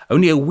 12th,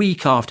 only a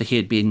week after he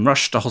had been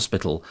rushed to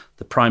hospital,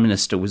 the Prime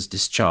Minister was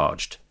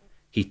discharged.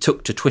 He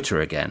took to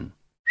Twitter again.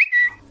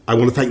 I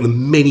want to thank the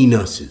many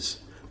nurses,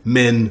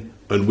 men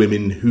and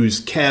women, whose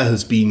care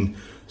has been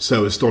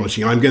so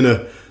astonishing. I'm going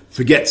to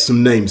forget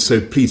some names, so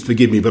please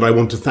forgive me, but I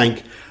want to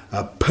thank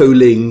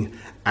Poling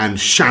and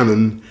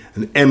Shannon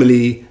and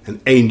Emily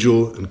and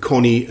Angel and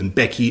Connie and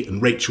Becky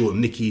and Rachel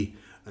and Nikki.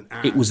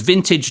 It was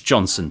vintage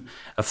Johnson,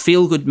 a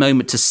feel-good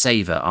moment to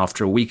savour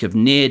after a week of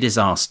near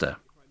disaster.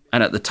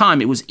 And at the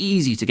time, it was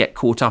easy to get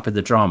caught up in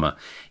the drama.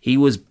 He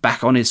was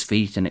back on his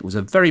feet, and it was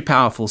a very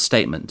powerful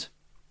statement.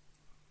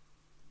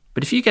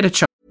 But if you get a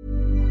chance...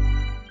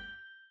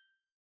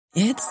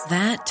 It's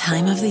that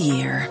time of the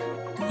year.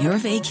 Your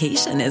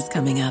vacation is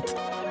coming up.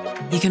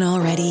 You can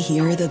already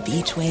hear the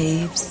beach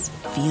waves,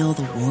 feel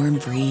the warm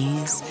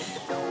breeze,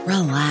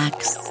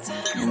 relax,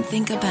 and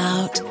think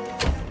about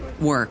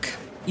work.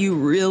 You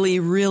really,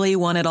 really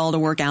want it all to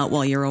work out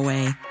while you're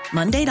away.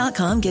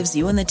 Monday.com gives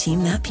you and the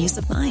team that peace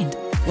of mind.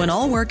 When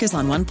all work is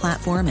on one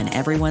platform and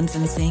everyone's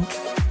in sync,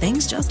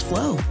 things just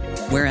flow.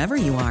 Wherever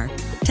you are,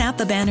 tap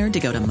the banner to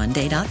go to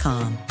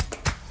Monday.com.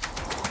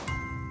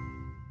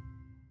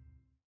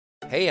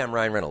 Hey, I'm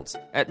Ryan Reynolds.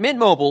 At Mint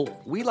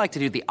Mobile, we like to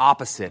do the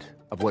opposite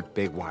of what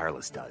Big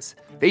Wireless does.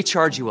 They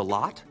charge you a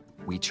lot,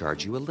 we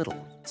charge you a little.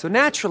 So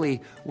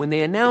naturally, when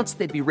they announced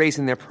they'd be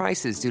raising their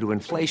prices due to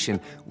inflation,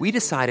 we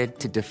decided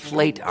to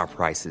deflate our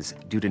prices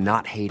due to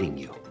not hating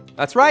you.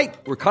 That's right.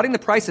 We're cutting the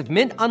price of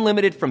Mint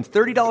Unlimited from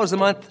 $30 a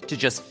month to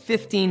just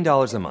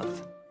 $15 a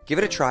month. Give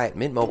it a try at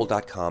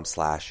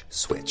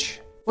mintmobile.com/switch.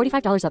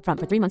 $45 up front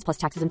for 3 months plus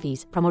taxes and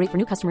fees. Promo rate for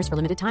new customers for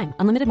limited time.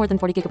 Unlimited more than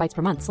 40 gigabytes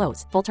per month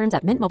slows. Full terms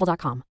at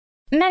mintmobile.com.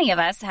 Many of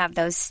us have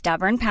those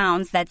stubborn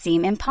pounds that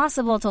seem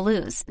impossible to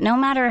lose, no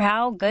matter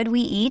how good we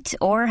eat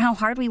or how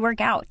hard we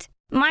work out.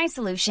 My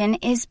solution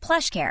is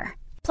PlushCare.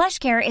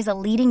 PlushCare is a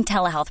leading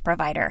telehealth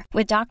provider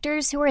with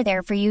doctors who are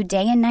there for you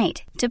day and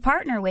night to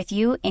partner with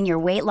you in your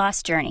weight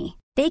loss journey.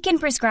 They can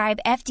prescribe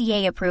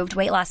FDA-approved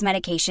weight loss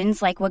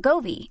medications like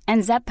Wegovy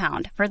and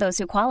Zepbound for those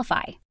who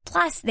qualify.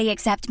 Plus, they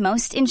accept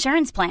most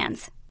insurance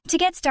plans. To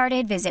get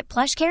started, visit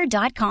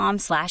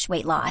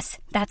plushcare.com/weightloss.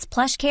 That's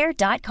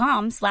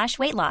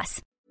plushcare.com/weightloss.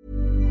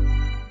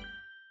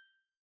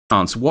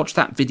 Watch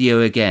that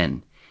video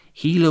again.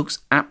 He looks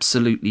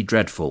absolutely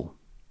dreadful.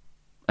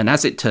 And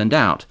as it turned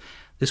out,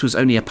 this was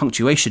only a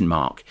punctuation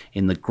mark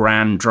in the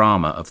grand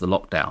drama of the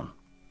lockdown.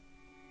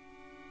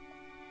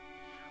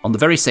 On the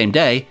very same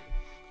day,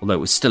 although it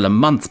was still a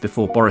month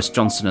before Boris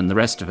Johnson and the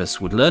rest of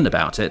us would learn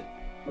about it,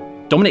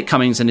 Dominic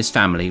Cummings and his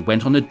family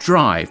went on a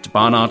drive to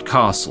Barnard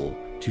Castle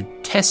to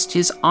test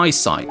his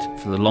eyesight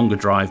for the longer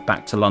drive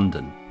back to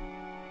London.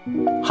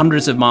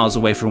 Hundreds of miles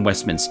away from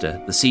Westminster,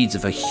 the seeds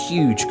of a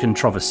huge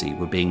controversy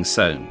were being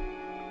sown.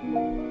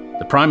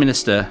 The Prime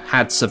Minister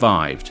had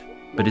survived,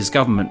 but his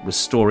government was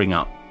storing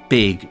up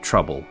big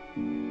trouble.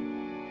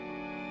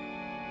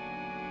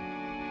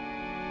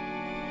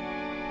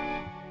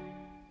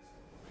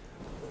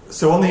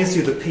 So on the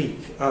issue of the peak,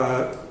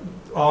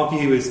 our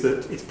view is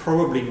that it's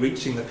probably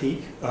reaching the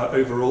peak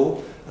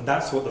overall, and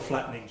that's what the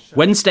flattening shows.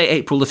 Wednesday,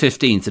 April the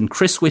 15th, and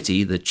Chris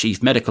Whitty, the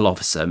Chief Medical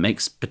Officer,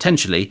 makes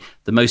potentially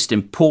the most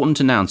important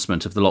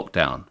announcement of the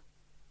lockdown.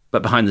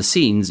 But behind the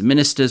scenes,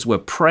 ministers were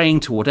praying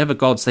to whatever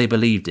gods they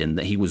believed in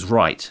that he was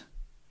right.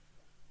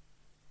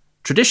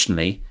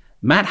 Traditionally,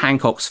 Matt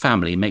Hancock's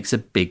family makes a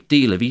big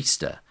deal of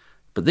Easter,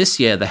 but this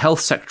year the Health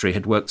Secretary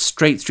had worked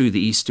straight through the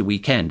Easter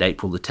weekend,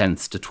 April the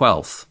 10th to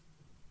 12th.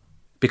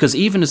 Because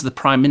even as the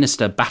Prime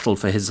Minister battled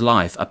for his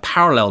life, a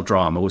parallel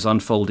drama was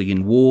unfolding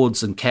in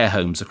wards and care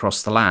homes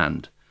across the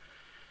land.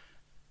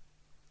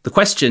 The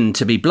question,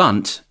 to be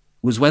blunt,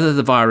 was whether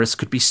the virus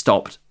could be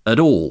stopped at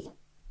all.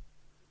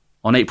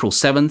 On April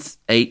 7th,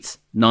 8th,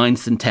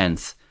 9th and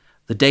 10th,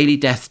 the daily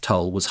death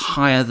toll was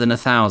higher than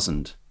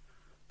 1,000.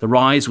 The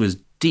rise was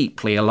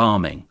deeply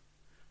alarming.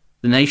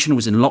 The nation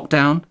was in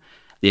lockdown,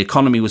 the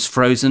economy was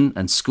frozen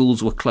and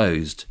schools were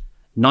closed.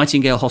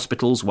 Nightingale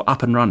hospitals were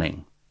up and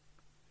running.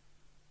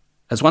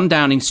 As one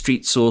Downing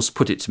Street source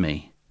put it to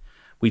me,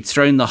 we'd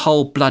thrown the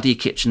whole bloody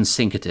kitchen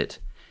sink at it.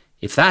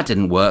 If that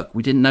didn't work,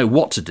 we didn't know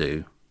what to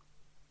do.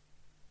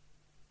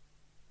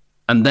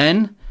 And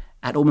then,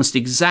 at almost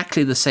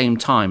exactly the same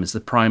time as the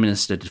Prime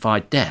Minister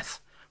defied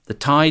death, the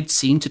tide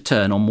seemed to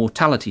turn on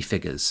mortality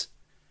figures.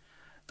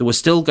 There were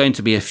still going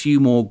to be a few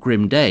more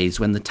grim days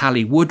when the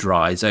tally would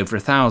rise over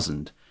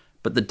 1,000,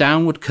 but the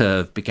downward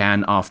curve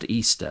began after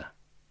Easter.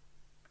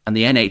 And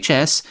the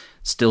NHS,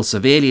 still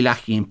severely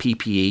lacking in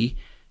PPE,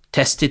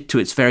 tested to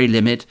its very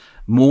limit,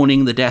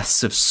 mourning the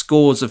deaths of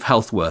scores of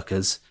health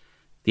workers,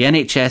 the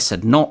NHS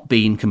had not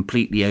been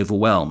completely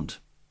overwhelmed.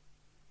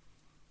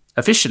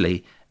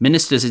 Officially,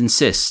 ministers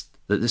insist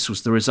that this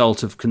was the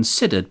result of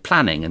considered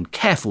planning and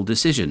careful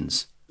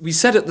decisions. We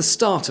said at the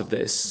start of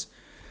this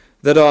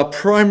that our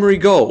primary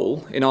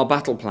goal in our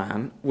battle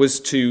plan was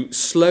to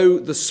slow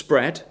the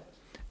spread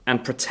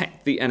and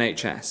protect the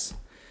NHS.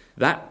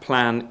 That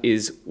plan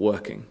is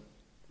working.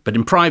 But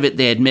in private,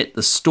 they admit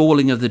the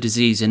stalling of the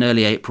disease in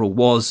early April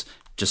was,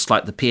 just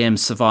like the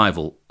PM's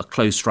survival, a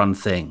close-run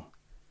thing.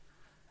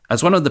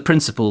 As one of the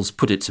principals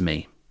put it to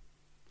me,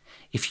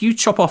 if you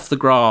chop off the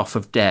graph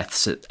of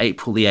deaths at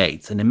April the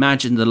 8th and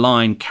imagine the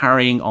line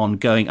carrying on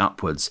going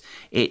upwards,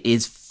 it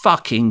is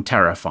fucking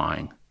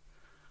terrifying.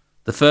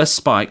 The first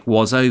spike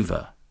was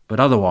over, but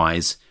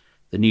otherwise,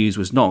 the news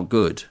was not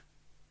good.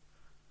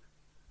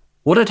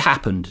 What had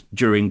happened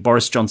during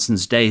Boris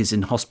Johnson's days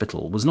in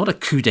hospital was not a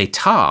coup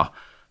d'etat,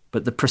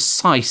 but the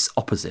precise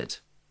opposite.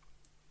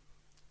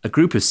 A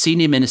group of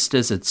senior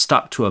ministers had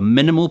stuck to a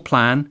minimal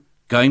plan,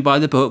 going by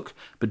the book,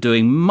 but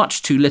doing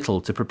much too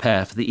little to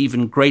prepare for the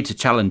even greater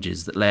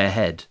challenges that lay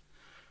ahead.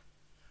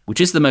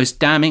 Which is the most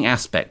damning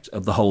aspect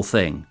of the whole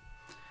thing.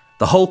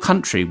 The whole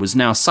country was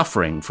now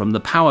suffering from the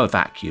power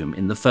vacuum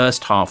in the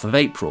first half of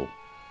April.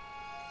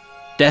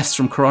 Deaths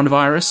from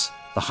coronavirus,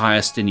 the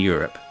highest in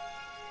Europe.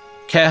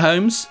 Care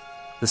homes,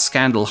 the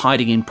scandal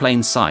hiding in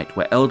plain sight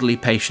where elderly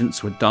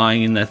patients were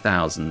dying in their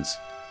thousands.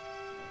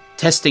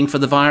 Testing for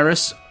the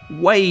virus,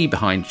 way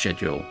behind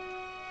schedule.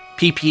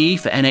 PPE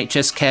for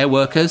NHS care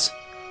workers,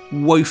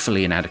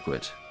 woefully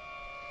inadequate.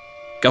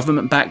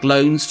 Government-backed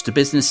loans to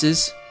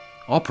businesses,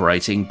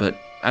 operating but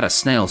at a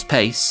snail's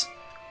pace.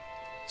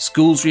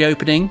 Schools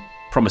reopening,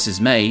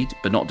 promises made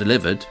but not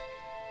delivered.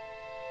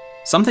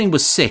 Something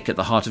was sick at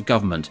the heart of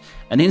government,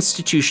 an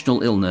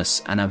institutional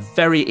illness and a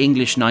very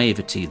English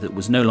naivety that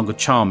was no longer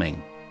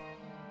charming.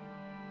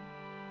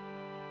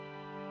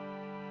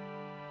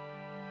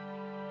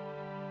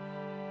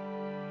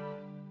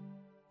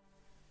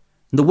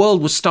 The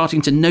world was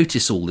starting to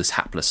notice all this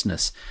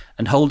haplessness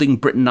and holding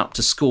Britain up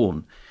to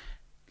scorn.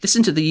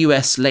 Listen to the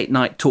US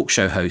late-night talk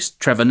show host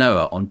Trevor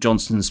Noah on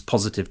Johnson's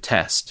positive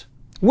test.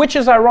 Which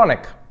is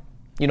ironic.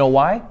 You know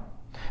why?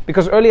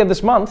 Because earlier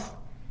this month,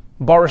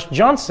 Boris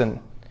Johnson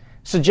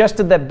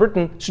suggested that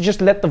Britain should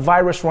just let the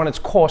virus run its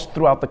course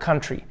throughout the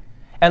country.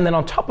 And then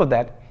on top of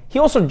that, he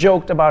also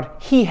joked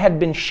about he had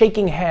been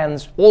shaking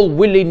hands all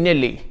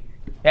willy-nilly.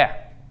 Yeah.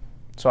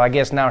 So I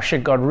guess now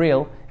shit got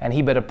real, and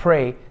he better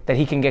pray that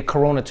he can get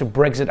corona to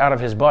Brexit out of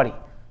his body.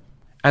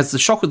 As the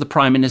shock of the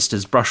Prime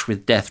Minister's brush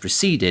with death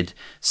receded,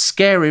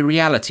 scary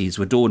realities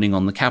were dawning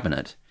on the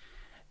cabinet.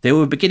 They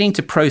were beginning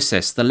to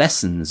process the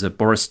lessons of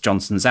Boris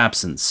Johnson's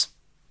absence.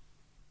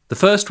 The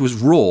first was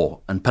raw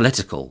and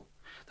political.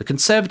 The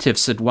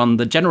Conservatives had won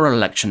the general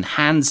election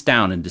hands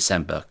down in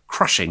December,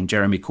 crushing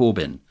Jeremy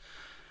Corbyn.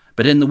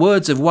 But in the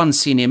words of one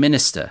senior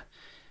minister,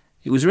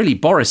 it was really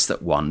Boris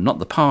that won, not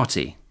the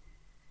party.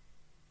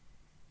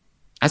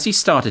 As he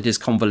started his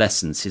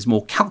convalescence, his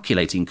more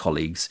calculating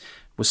colleagues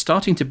were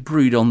starting to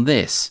brood on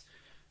this.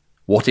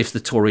 What if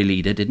the Tory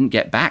leader didn't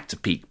get back to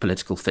peak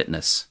political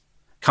fitness?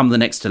 Come the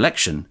next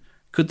election,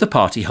 could the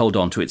party hold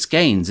on to its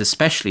gains,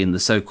 especially in the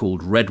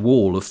so-called red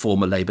wall of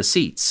former Labour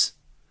seats?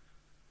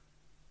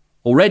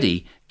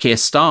 Already, Keir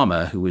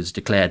Starmer, who was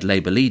declared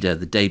Labour leader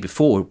the day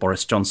before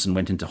Boris Johnson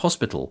went into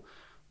hospital,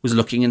 was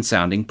looking and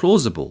sounding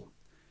plausible.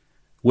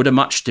 Would a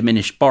much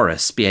diminished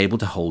Boris be able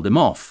to hold him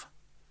off?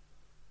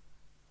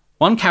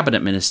 One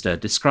cabinet minister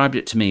described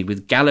it to me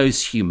with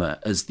gallows humour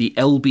as the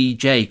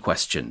LBJ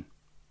question.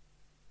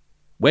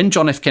 When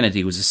John F.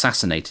 Kennedy was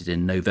assassinated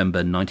in November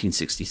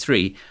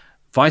 1963,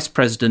 Vice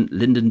President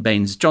Lyndon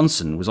Baines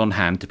Johnson was on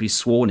hand to be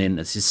sworn in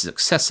as his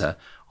successor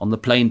on the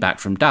plane back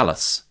from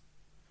Dallas.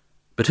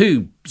 But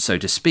who, so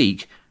to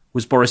speak,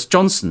 was Boris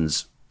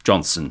Johnson's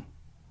Johnson?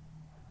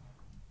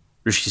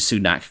 Rishi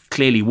Sunak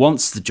clearly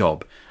wants the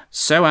job,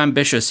 so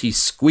ambitious he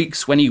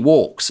squeaks when he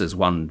walks, as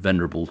one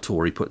venerable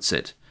Tory puts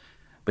it.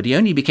 But he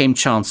only became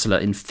Chancellor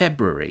in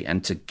February,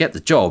 and to get the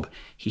job,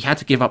 he had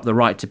to give up the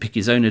right to pick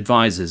his own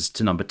advisers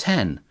to number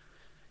 10.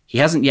 He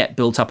hasn't yet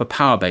built up a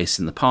power base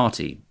in the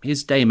party.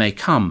 His day may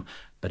come,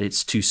 but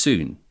it's too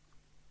soon.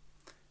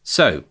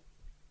 So,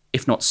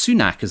 if not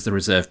Sunak as the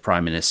reserve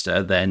Prime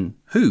Minister, then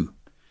who?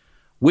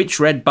 Which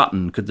red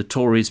button could the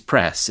Tories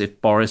press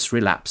if Boris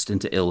relapsed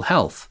into ill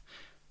health?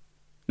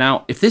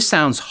 Now, if this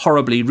sounds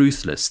horribly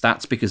ruthless,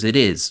 that's because it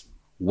is.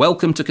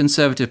 Welcome to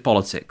Conservative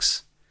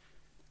politics.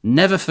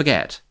 Never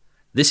forget,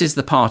 this is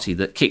the party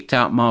that kicked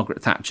out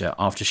Margaret Thatcher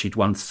after she'd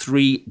won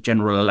 3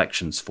 general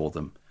elections for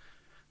them.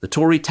 The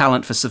Tory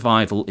talent for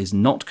survival is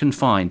not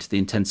confined to the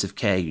intensive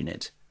care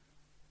unit.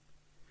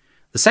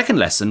 The second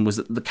lesson was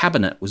that the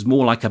cabinet was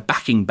more like a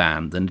backing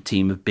band than a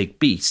team of big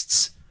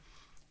beasts.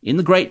 In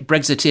the great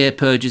Brexiteer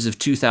purges of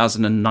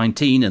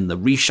 2019 and the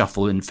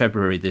reshuffle in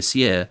February this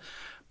year,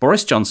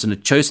 Boris Johnson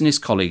had chosen his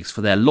colleagues for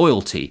their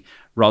loyalty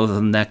rather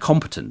than their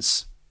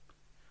competence,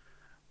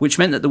 which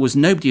meant that there was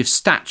nobody of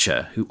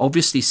stature who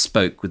obviously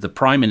spoke with the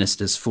Prime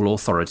Minister's full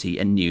authority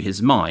and knew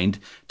his mind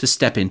to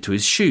step into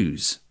his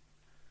shoes.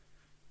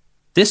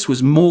 This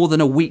was more than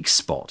a weak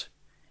spot.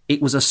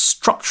 It was a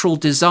structural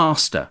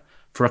disaster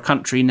for a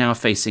country now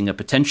facing a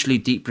potentially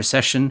deep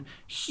recession,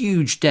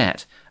 huge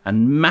debt,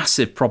 and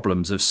massive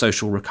problems of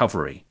social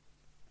recovery.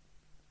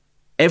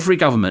 Every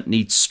government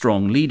needs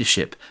strong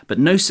leadership, but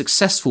no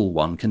successful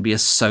one can be a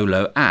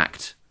solo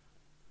act.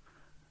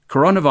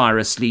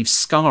 Coronavirus leaves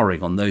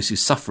scarring on those who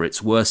suffer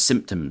its worst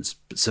symptoms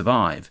but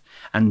survive,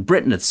 and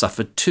Britain had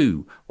suffered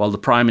too while the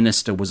Prime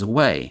Minister was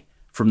away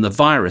from the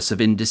virus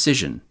of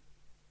indecision.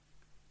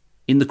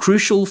 In the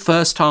crucial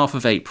first half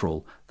of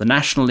April, the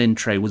national in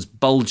tray was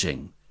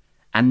bulging,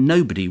 and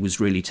nobody was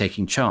really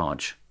taking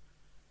charge.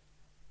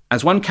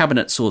 As one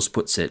cabinet source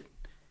puts it,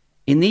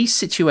 in these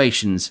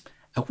situations,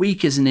 a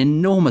week is an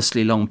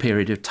enormously long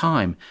period of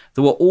time.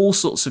 There were all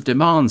sorts of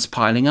demands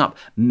piling up: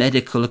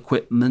 medical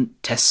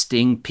equipment,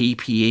 testing,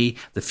 PPE,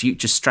 the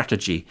future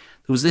strategy.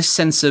 There was this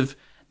sense of,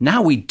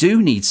 now we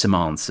do need some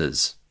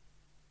answers.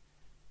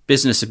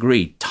 Business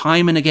agreed.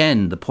 Time and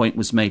again, the point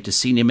was made to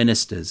senior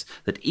ministers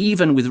that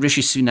even with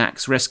Rishi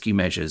Sunak's rescue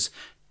measures,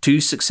 2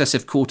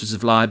 successive quarters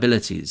of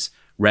liabilities,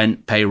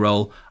 rent,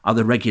 payroll,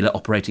 other regular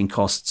operating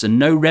costs, and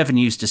no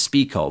revenues to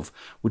speak of,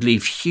 would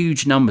leave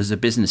huge numbers of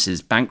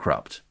businesses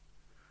bankrupt.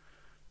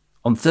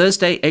 On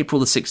Thursday, April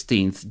the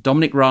 16th,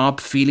 Dominic Raab,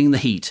 feeling the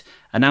heat,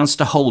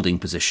 announced a holding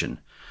position.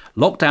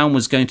 Lockdown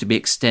was going to be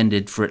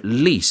extended for at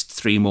least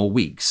 3 more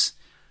weeks,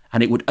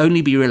 and it would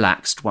only be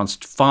relaxed once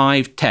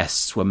 5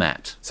 tests were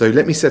met. So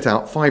let me set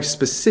out 5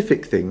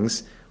 specific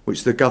things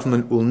which the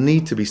government will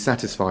need to be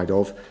satisfied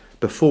of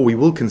before we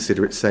will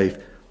consider it safe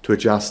to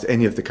adjust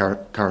any of the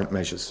current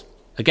measures.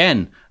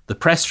 Again, the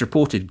press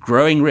reported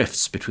growing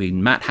rifts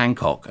between Matt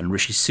Hancock and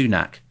Rishi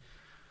Sunak.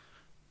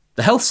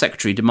 The Health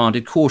Secretary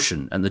demanded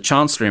caution, and the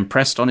Chancellor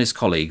impressed on his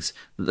colleagues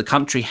that the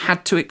country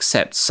had to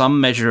accept some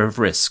measure of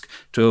risk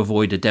to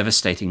avoid a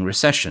devastating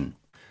recession.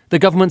 The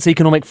government's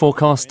economic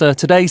forecaster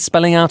today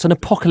spelling out an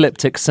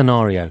apocalyptic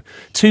scenario.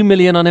 2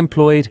 million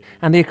unemployed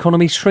and the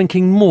economy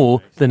shrinking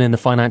more than in the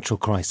financial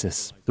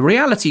crisis. The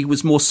reality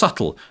was more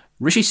subtle.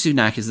 Rishi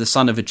Sunak is the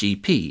son of a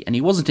GP, and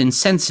he wasn't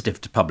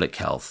insensitive to public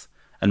health.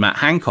 And Matt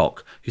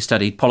Hancock, who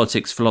studied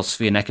politics,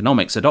 philosophy and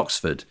economics at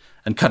Oxford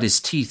and cut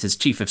his teeth as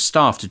Chief of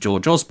Staff to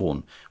George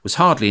Osborne, was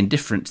hardly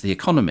indifferent to the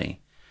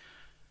economy.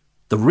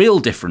 The real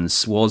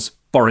difference was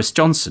Boris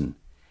Johnson.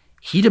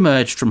 He'd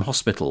emerged from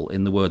hospital,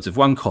 in the words of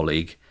one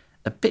colleague,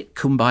 a bit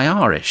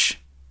kumbaya-ish.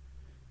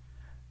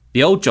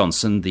 The old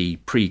Johnson, the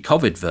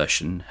pre-COVID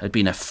version, had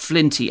been a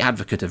flinty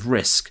advocate of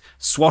risk,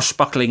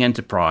 swashbuckling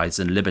enterprise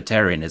and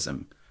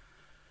libertarianism.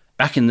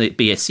 Back in the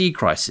BSE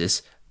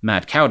crisis,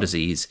 mad cow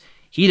disease,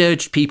 he'd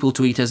urged people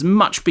to eat as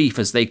much beef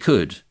as they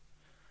could.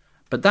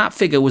 But that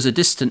figure was a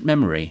distant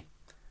memory.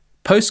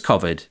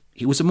 Post-COVID,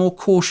 he was a more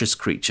cautious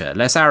creature,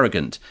 less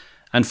arrogant,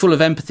 and full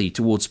of empathy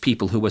towards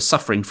people who were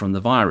suffering from the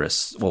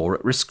virus or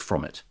at risk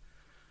from it.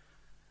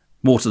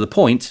 More to the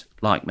point,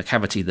 like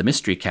McCavity the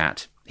mystery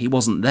cat, he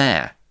wasn't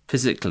there,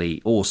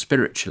 physically or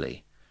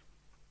spiritually.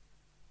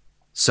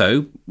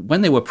 So,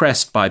 when they were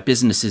pressed by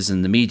businesses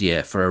and the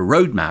media for a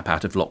roadmap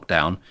out of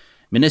lockdown,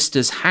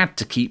 ministers had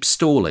to keep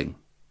stalling.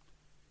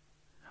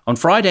 On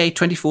Friday,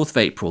 24th of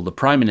April, the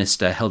Prime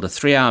Minister held a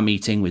 3-hour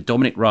meeting with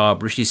Dominic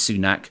Raab, Rishi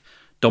Sunak,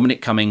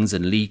 Dominic Cummings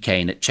and Lee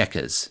Cain at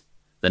Chequers.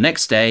 The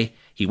next day,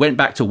 he went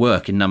back to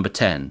work in Number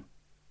 10.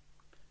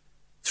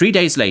 3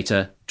 days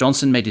later,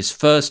 Johnson made his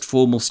first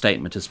formal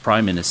statement as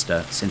Prime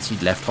Minister since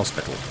he'd left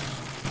hospital.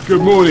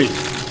 Good morning.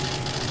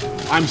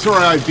 I'm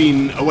sorry I've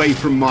been away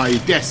from my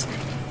desk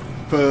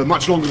for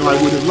much longer than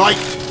I would have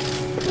liked,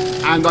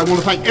 and I want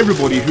to thank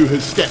everybody who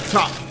has stepped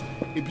up.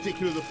 In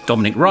particular,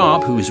 Dominic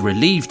Raab, who was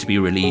relieved to be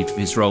relieved of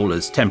his role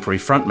as temporary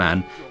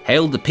frontman,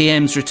 hailed the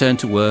PM's return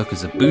to work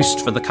as a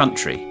boost for the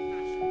country.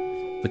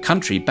 The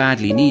country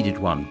badly needed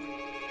one.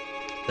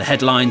 The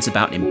headlines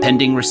about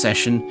impending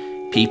recession,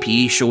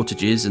 PPE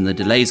shortages and the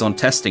delays on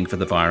testing for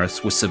the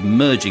virus were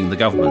submerging the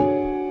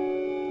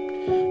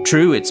government.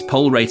 True, its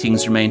poll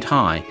ratings remained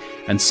high,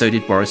 and so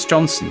did Boris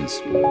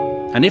Johnson's.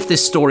 And if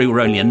this story were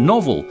only a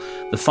novel,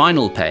 the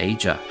final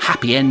page, a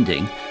happy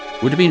ending,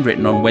 would have been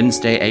written on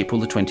Wednesday,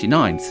 April the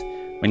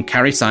 29th, when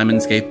Carrie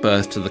Simons gave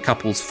birth to the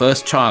couple's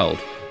first child,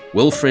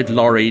 Wilfred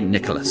Laurie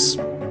Nicholas.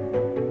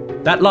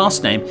 That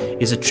last name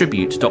is a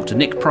tribute to Dr.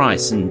 Nick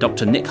Price and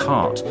Dr. Nick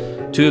Hart,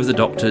 two of the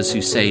doctors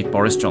who saved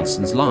Boris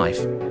Johnson's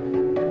life.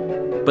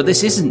 But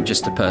this isn't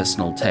just a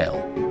personal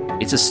tale.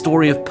 It's a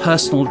story of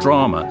personal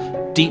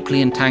drama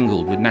deeply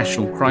entangled with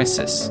national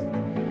crisis.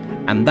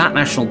 And that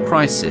national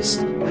crisis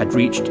had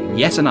reached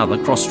yet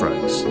another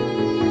crossroads.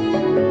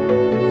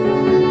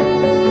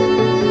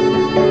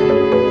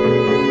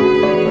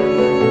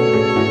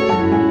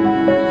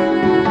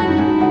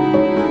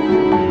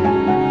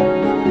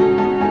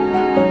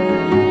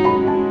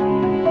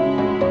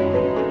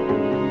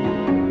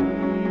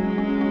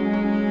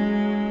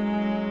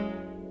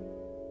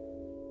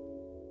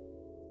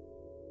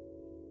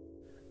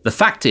 The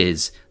fact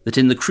is that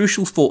in the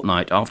crucial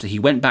fortnight after he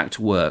went back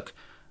to work,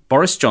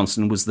 Boris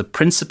Johnson was the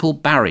principal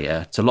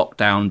barrier to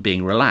lockdown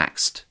being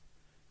relaxed.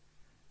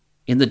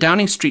 In the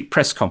Downing Street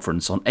press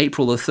conference on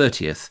April the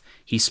 30th,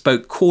 he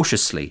spoke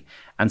cautiously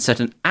and set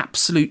an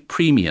absolute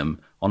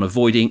premium on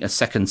avoiding a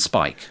second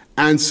spike.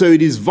 And so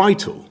it is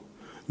vital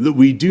that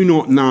we do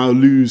not now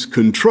lose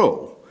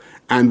control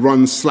and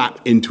run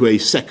slap into a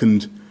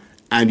second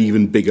and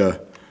even bigger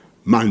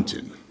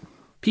mountain.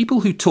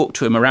 People who talked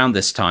to him around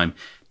this time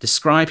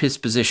describe his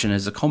position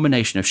as a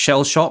combination of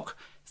shell shock,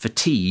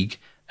 fatigue,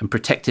 and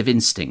protective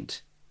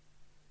instinct.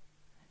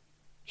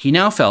 He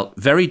now felt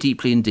very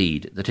deeply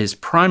indeed that his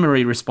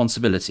primary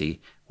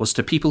responsibility was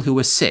to people who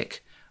were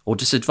sick or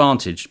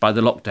disadvantaged by the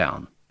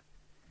lockdown.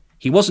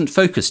 He wasn't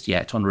focused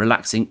yet on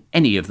relaxing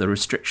any of the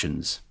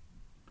restrictions.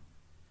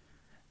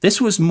 This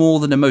was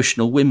more than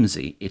emotional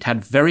whimsy. It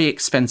had very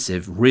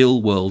expensive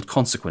real-world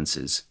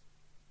consequences.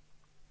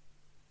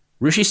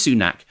 Rishi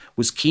Sunak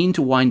was keen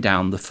to wind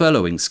down the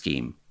furloughing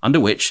scheme, under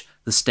which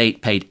the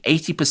state paid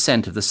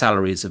 80% of the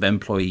salaries of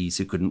employees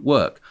who couldn't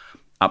work,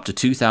 up to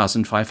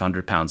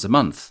 £2,500 a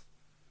month.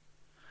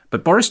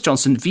 But Boris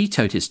Johnson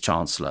vetoed his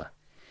Chancellor.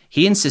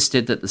 He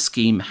insisted that the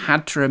scheme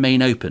had to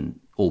remain open,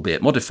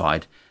 albeit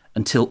modified,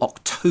 until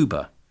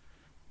October.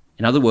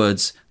 In other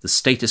words, the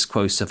status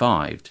quo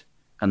survived,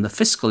 and the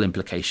fiscal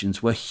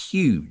implications were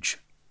huge.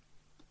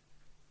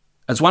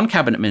 As one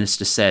cabinet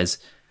minister says,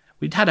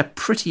 we'd had a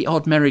pretty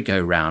odd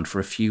merry-go-round for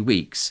a few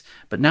weeks,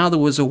 but now there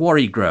was a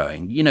worry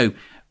growing.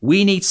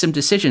 We need some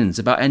decisions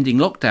about ending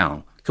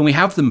lockdown. Can we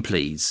have them,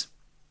 please?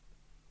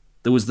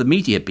 There was the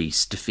media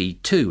beast to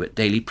feed too at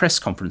daily press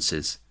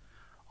conferences.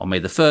 On May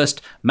the 1st,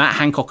 Matt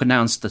Hancock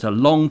announced that a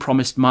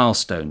long-promised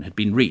milestone had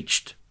been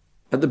reached.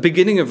 At the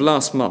beginning of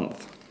last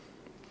month,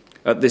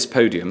 at this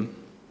podium,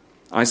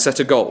 I set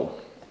a goal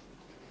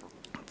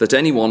that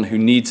anyone who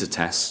needs a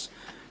test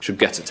should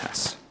get a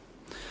test.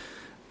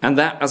 And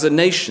that as a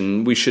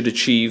nation, we should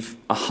achieve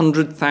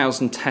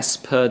 100,000 tests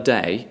per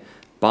day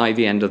by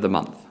the end of the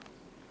month.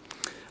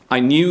 I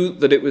knew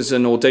that it was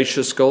an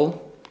audacious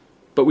goal,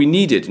 but we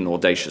needed an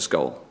audacious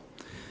goal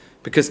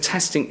because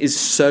testing is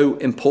so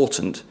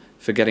important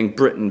for getting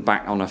Britain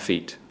back on her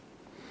feet.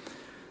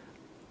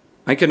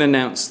 I can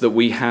announce that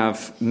we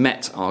have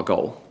met our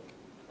goal.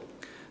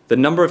 The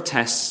number of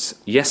tests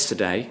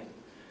yesterday,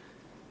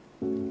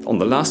 on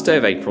the last day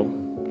of April,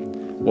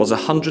 was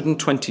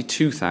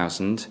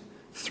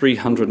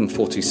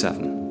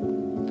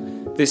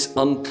 122,347. This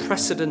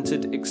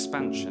unprecedented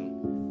expansion.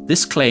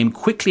 This claim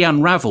quickly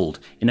unravelled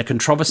in a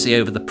controversy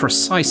over the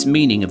precise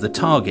meaning of the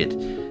target.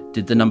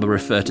 Did the number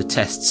refer to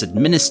tests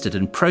administered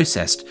and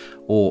processed,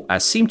 or,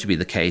 as seemed to be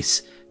the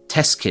case,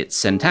 test kits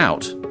sent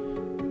out?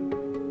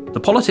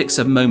 The politics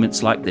of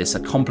moments like this are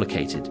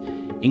complicated.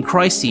 In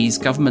crises,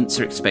 governments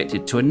are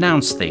expected to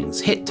announce things,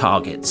 hit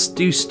targets,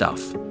 do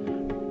stuff.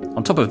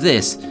 On top of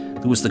this,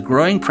 there was the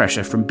growing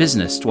pressure from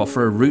business to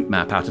offer a route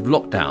map out of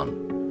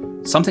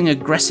lockdown, something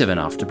aggressive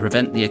enough to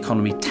prevent the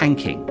economy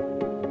tanking.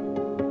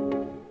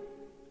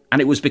 And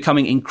it was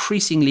becoming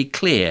increasingly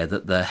clear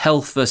that the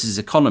health versus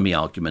economy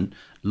argument,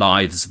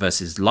 lives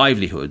versus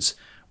livelihoods,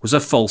 was a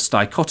false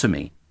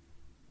dichotomy.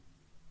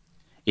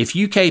 If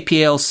UK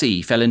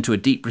PLC fell into a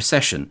deep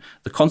recession,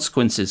 the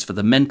consequences for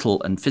the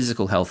mental and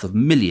physical health of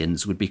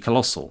millions would be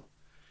colossal.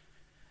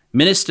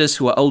 Ministers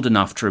who are old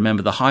enough to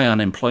remember the high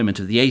unemployment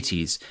of the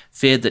 80s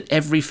feared that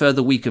every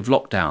further week of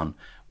lockdown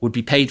would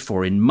be paid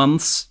for in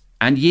months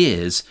and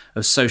years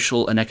of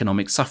social and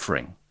economic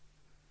suffering.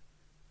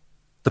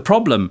 The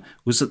problem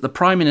was that the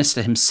Prime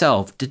Minister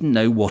himself didn't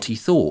know what he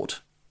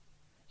thought.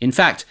 In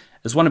fact,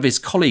 as one of his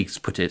colleagues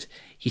put it,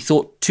 he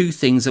thought two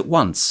things at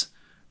once.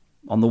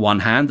 On the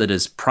one hand, that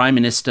as Prime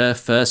Minister,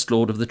 First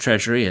Lord of the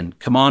Treasury and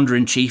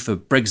Commander-in-Chief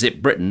of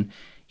Brexit Britain,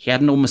 he had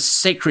an almost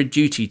sacred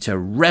duty to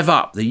rev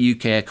up the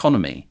UK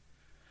economy.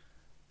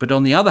 But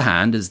on the other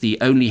hand, as the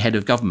only head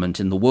of government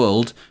in the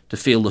world to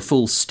feel the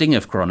full sting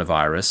of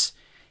coronavirus,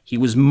 he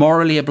was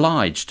morally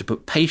obliged to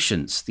put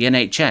patients, the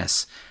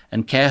NHS,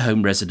 and care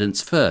home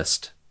residents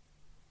first.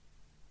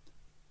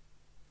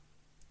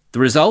 The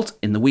result,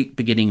 in the week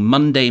beginning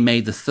Monday, May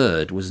the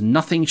 3rd, was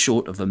nothing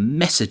short of a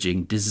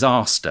messaging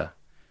disaster.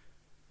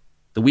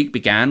 The week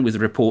began with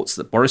reports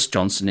that Boris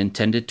Johnson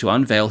intended to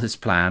unveil his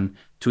plan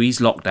to ease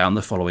lockdown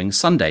the following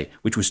Sunday,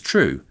 which was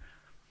true.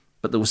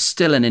 But there was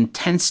still an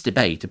intense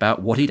debate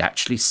about what he'd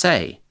actually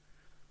say.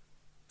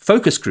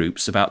 Focus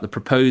groups about the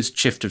proposed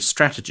shift of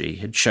strategy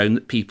had shown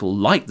that people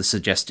liked the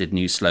suggested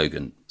new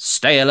slogan,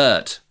 "Stay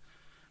alert."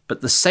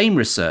 But the same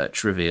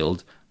research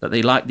revealed that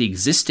they liked the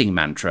existing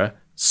mantra,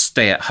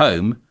 "Stay at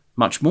home,"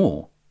 much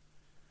more.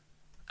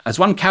 As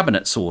one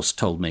cabinet source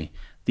told me,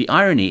 the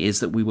irony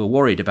is that we were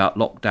worried about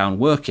lockdown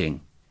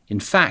working. In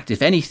fact,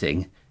 if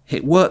anything,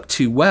 it worked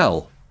too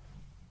well.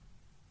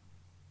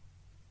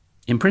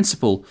 In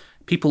principle,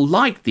 people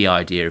liked the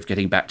idea of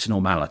getting back to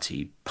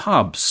normality: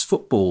 pubs,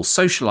 football,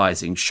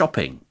 socialising,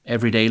 shopping,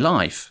 everyday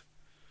life.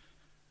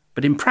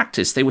 But in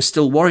practice, they were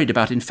still worried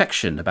about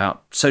infection,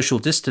 about social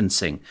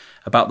distancing,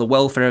 about the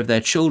welfare of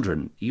their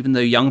children, even though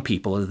young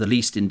people are the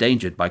least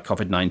endangered by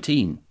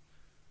COVID-19.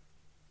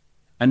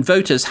 And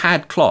voters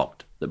had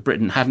clocked that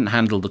Britain hadn't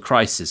handled the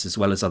crisis as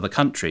well as other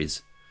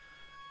countries.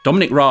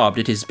 Dominic Raab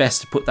did his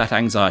best to put that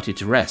anxiety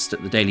to rest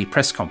at the daily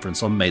press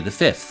conference on May the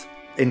 5th.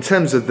 In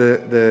terms of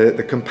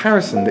the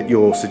comparison that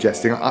you're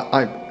suggesting,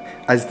 I,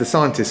 as the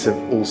scientists have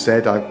all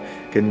said, I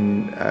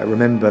can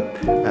remember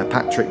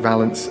Patrick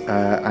Vallance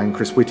and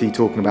Chris Whitty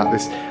talking about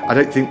this. I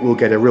don't think we'll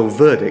get a real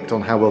verdict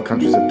on how well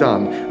countries have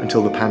done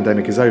until the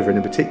pandemic is over, and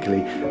in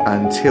particularly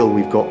until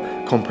we've got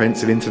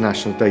comprehensive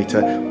international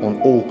data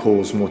on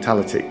all-cause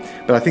mortality.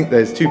 But I think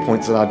there's 2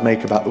 points that I'd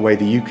make about the way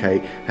the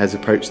UK has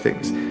approached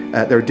things.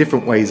 There are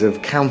different ways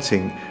of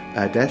counting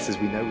deaths, as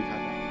we know. We've had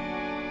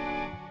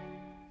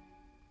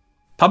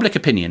Public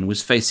opinion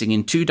was facing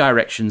in two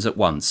directions at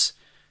once: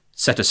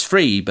 set us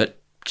free,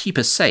 but keep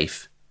us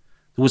safe.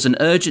 There was an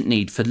urgent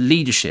need for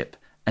leadership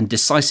and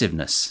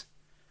decisiveness.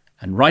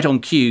 And right on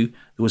cue,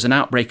 there was an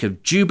outbreak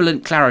of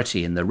jubilant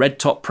clarity in the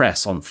red-top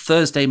press on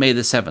Thursday, May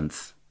the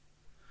 7th.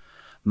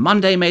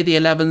 Monday, May the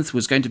 11th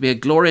was going to be a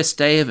glorious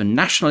day of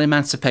national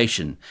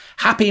emancipation.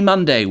 Happy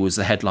Monday was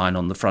the headline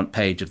on the front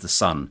page of The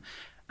Sun.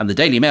 And the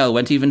Daily Mail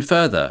went even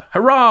further.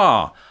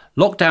 Hurrah!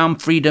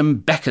 Lockdown freedom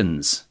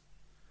beckons.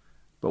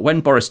 But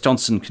when Boris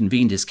Johnson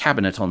convened his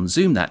cabinet on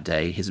Zoom that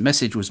day, his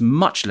message was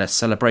much less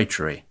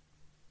celebratory.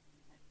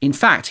 In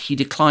fact, he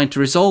declined to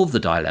resolve the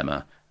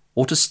dilemma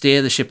or to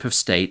steer the ship of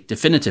state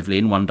definitively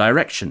in one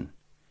direction.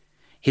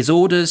 His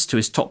orders to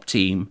his top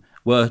team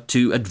were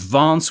to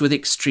advance with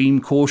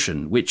extreme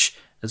caution, which,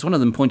 as one of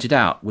them pointed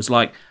out, was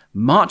like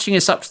marching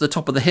us up to the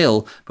top of the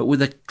hill, but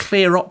with a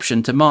clear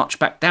option to march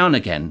back down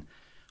again.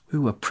 We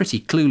were pretty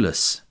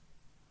clueless.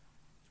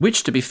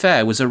 Which, to be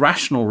fair, was a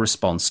rational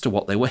response to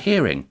what they were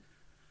hearing.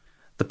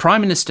 The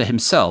Prime Minister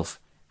himself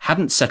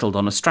hadn't settled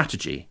on a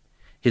strategy.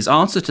 His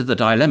answer to the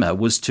dilemma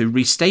was to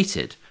restate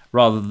it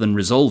rather than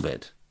resolve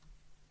it.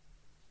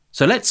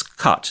 So let's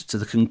cut to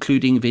the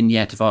concluding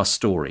vignette of our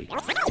story.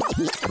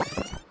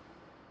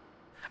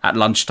 At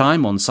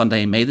lunchtime on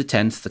Sunday, May the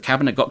 10th, the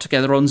Cabinet got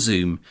together on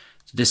Zoom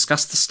to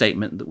discuss the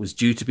statement that was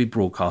due to be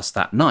broadcast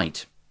that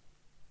night.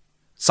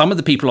 Some of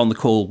the people on the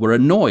call were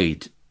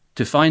annoyed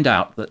to find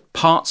out that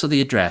parts of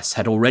the address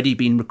had already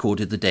been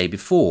recorded the day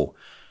before.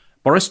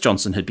 Boris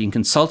Johnson had been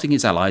consulting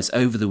his allies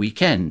over the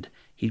weekend.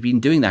 He'd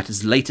been doing that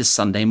as late as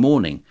Sunday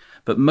morning,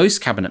 but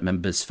most cabinet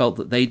members felt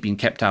that they'd been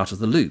kept out of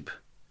the loop.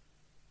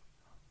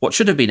 What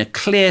should have been a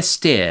clear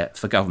steer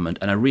for government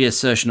and a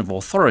reassertion of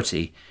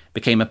authority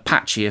became a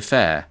patchy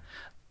affair.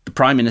 The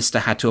Prime Minister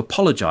had to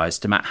apologise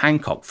to Matt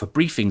Hancock for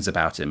briefings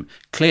about him,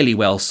 clearly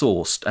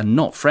well-sourced and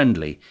not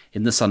friendly,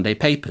 in the Sunday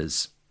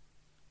papers.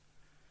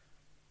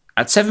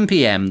 At 7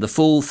 p.m, the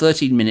full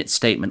 13-minute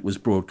statement was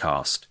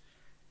broadcast.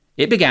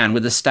 It began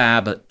with a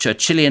stab at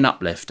Churchillian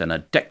uplift and a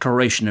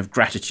declaration of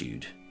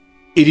gratitude.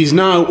 It is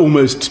now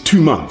almost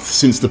 2 months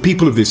since the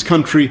people of this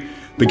country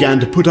began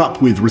to put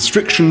up with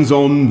restrictions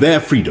on their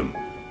freedom,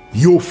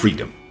 your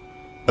freedom,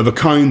 of a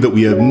kind that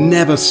we have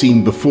never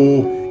seen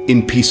before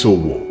in peace or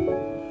war.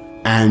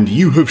 And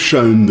you have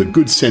shown the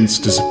good sense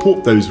to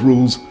support those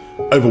rules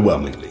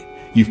overwhelmingly.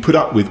 You've put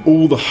up with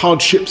all the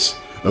hardships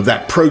of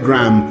that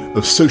programme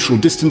of social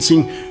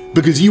distancing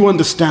because you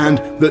understand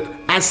that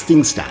as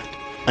things stand,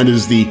 and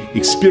as the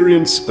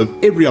experience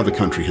of every other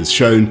country has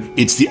shown,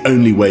 it's the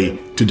only way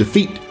to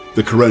defeat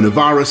the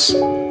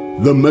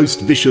coronavirus, the most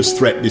vicious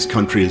threat this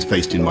country has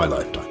faced in my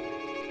lifetime.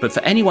 But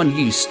for anyone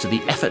used to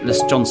the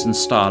effortless Johnson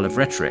style of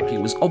rhetoric, it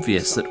was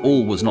obvious that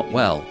all was not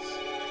well.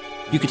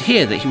 You could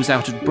hear that he was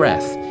out of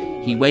breath.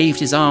 He waved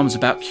his arms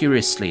about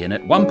curiously, and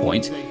at one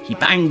point, he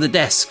banged the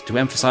desk to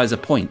emphasise a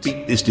point.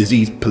 Beat this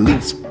disease: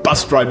 police,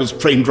 bus drivers,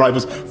 train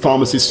drivers,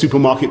 pharmacists,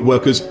 supermarket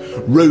workers,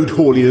 road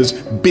hauliers,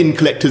 bin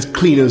collectors,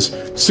 cleaners,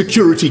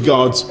 security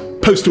guards,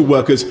 postal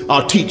workers,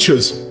 our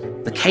teachers.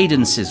 The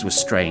cadences were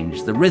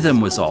strange, the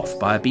rhythm was off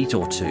by a beat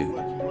or two.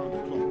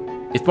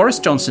 If Boris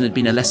Johnson had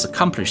been a less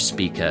accomplished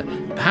speaker,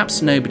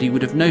 perhaps nobody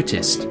would have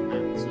noticed.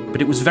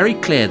 But it was very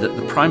clear that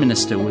the Prime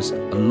Minister was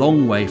a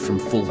long way from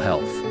full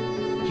health.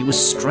 He was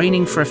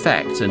straining for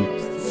effect and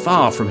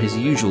far from his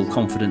usual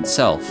confident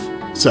self.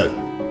 So,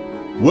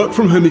 work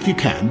from home if you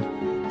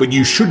can, but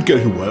you should go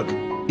to work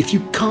if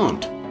you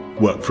can't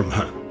work from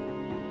home.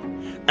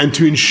 And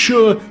to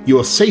ensure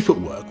you're safe at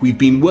work, we've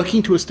been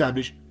working to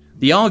establish...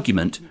 The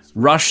argument,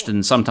 rushed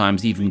and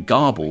sometimes even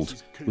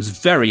garbled, was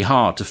very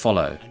hard to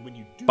follow.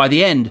 By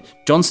the end,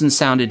 Johnson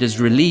sounded as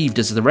relieved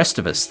as the rest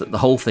of us that the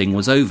whole thing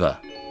was over.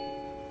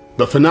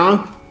 But for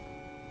now,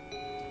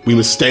 we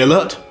must stay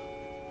alert,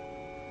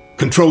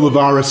 control the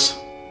virus,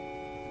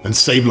 and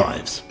save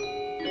lives.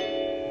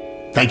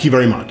 Thank you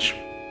very much.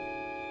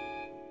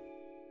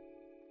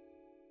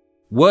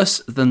 Worse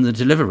than the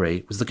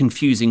delivery was the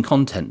confusing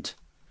content.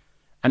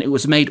 And it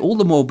was made all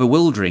the more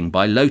bewildering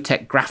by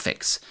low-tech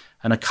graphics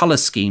and a colour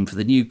scheme for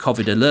the new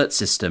COVID alert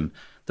system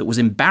that was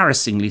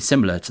embarrassingly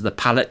similar to the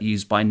palette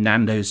used by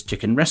Nando's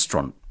chicken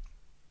restaurant.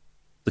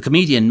 The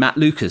comedian Matt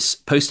Lucas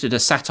posted a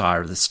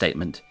satire of the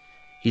statement.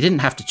 He didn't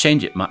have to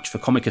change it much for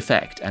comic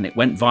effect, and it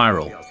went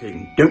viral.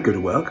 Don't go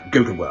to work,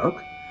 go to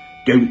work.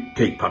 Don't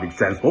take public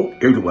transport,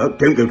 go to work,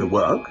 don't go to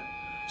work.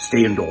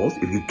 Stay indoors.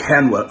 If you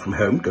can work from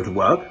home, go to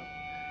work.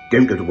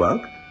 Don't go to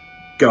work.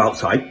 Go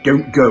outside,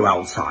 don't go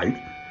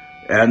outside.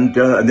 And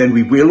then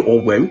we will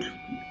or won't,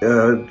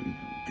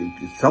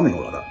 something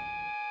or other.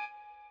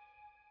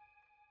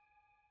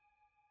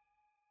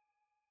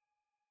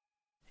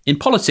 In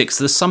politics,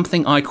 there's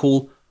something I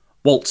call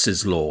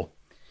Waltz's Law.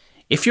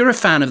 If you're a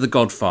fan of The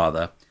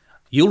Godfather,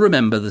 you'll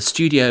remember the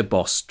studio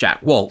boss,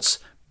 Jack Waltz,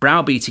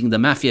 browbeating the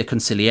mafia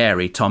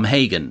consigliere, Tom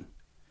Hagen.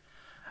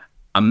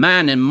 A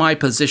man in my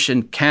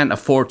position can't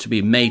afford to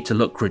be made to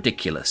look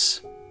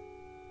ridiculous.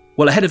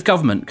 Well, a head of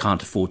government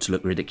can't afford to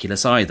look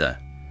ridiculous either.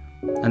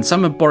 And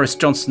some of Boris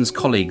Johnson's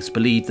colleagues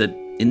believe that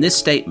in this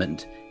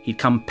statement, he'd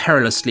come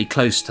perilously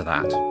close to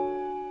that.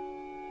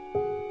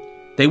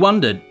 They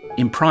wondered,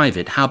 in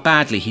private, how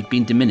badly he'd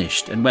been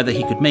diminished and whether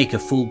he could make a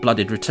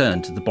full-blooded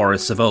return to the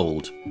Boris of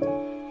old.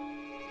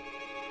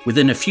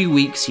 Within a few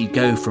weeks, he'd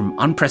go from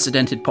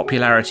unprecedented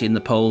popularity in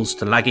the polls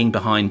to lagging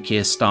behind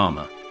Keir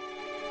Starmer.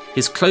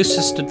 His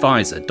closest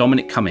advisor,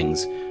 Dominic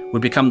Cummings,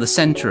 would become the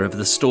centre of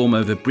the storm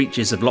over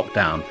breaches of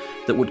lockdown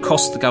that would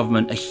cost the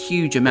government a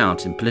huge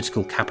amount in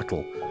political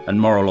capital and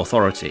moral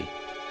authority.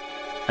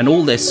 And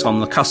all this on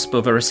the cusp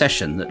of a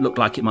recession that looked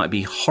like it might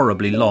be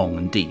horribly long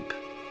and deep.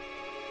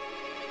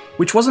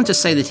 Which wasn't to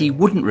say that he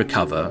wouldn't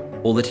recover,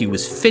 or that he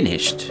was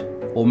finished,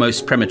 or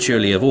most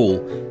prematurely of all,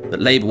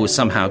 that Labour was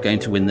somehow going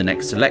to win the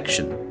next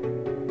election.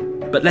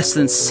 But less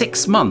than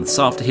 6 months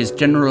after his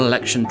general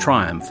election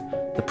triumph,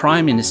 the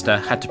Prime Minister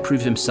had to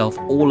prove himself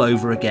all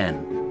over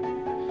again.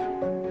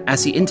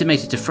 As he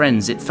intimated to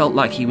friends, it felt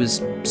like he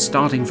was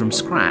starting from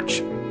scratch.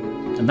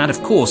 And that,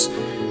 of course,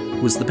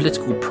 was the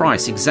political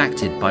price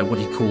exacted by what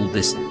he called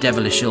this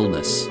devilish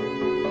illness.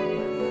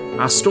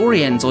 Our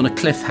story ends on a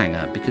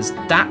cliffhanger because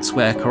that's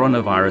where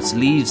coronavirus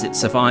leaves its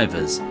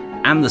survivors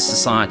and the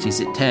societies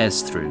it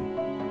tears through.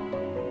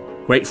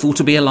 Grateful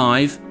to be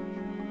alive,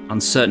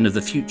 uncertain of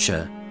the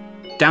future,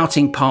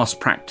 doubting past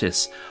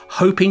practice,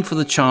 hoping for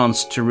the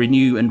chance to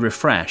renew and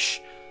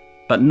refresh,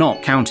 but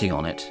not counting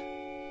on it.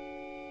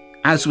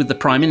 As with the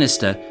Prime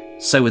Minister,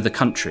 so with the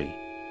country.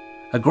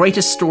 A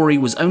greater story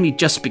was only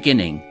just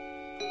beginning,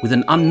 with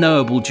an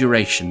unknowable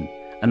duration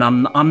and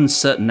an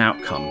uncertain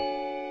outcome.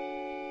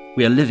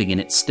 We are living in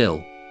it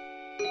still.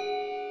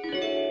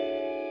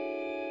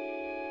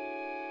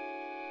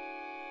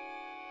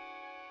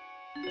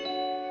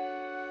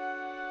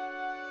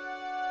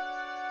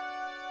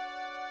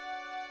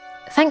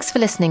 Thanks for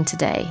listening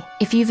today.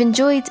 If you've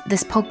enjoyed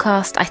this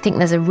podcast, I think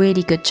there's a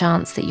really good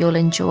chance that you'll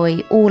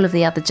enjoy all of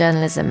the other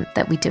journalism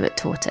that we do at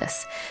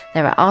Tortoise.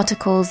 There are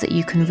articles that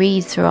you can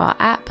read through our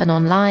app and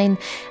online,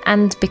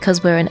 and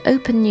because we're an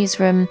open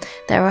newsroom,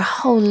 there are a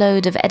whole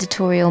load of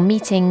editorial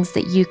meetings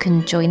that you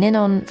can join in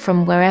on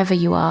from wherever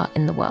you are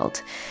in the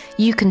world.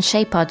 You can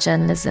shape our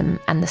journalism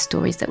and the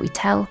stories that we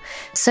tell.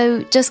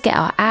 So just get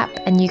our app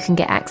and you can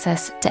get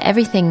access to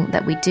everything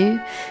that we do.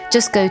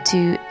 Just go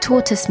to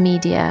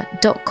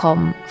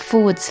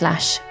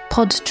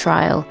tortoisemedia.com/pod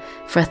trial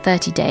for a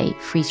 30-day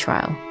free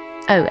trial.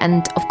 Oh,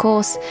 and of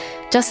course,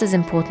 just as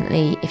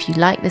importantly, if you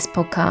like this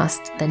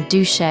podcast, then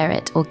do share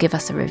it or give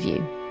us a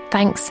review.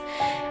 Thanks,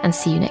 and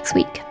see you next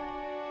week.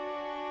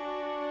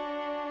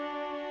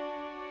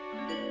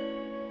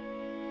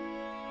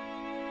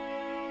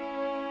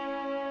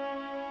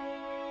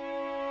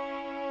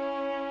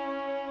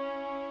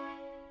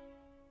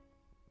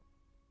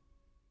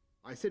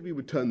 I said we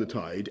would turn the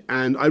tide,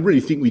 and I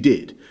really think we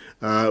did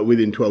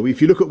within 12 weeks.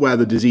 If you look at where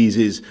the disease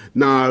is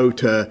now,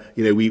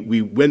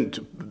 we went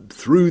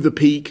through the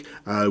peak.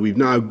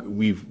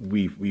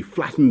 We've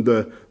flattened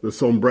the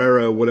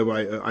sombrero,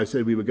 whatever I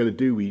said we were going to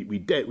do. We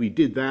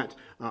did that.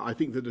 I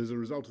think that as a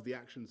result of the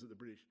actions that the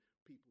British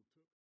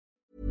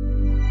people took.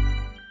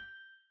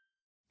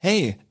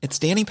 Hey, it's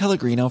Danny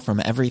Pellegrino from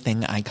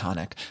Everything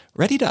Iconic.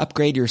 Ready to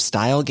upgrade your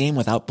style game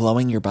without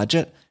blowing your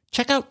budget?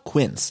 Check out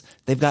Quince.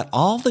 They've got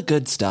all the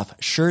good stuff,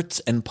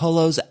 shirts and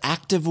polos,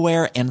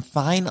 activewear, and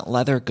fine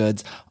leather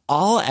goods,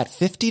 all at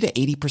 50 to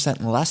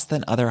 80% less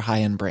than other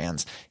high-end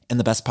brands. And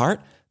the best part?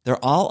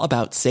 They're all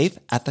about safe,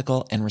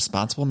 ethical, and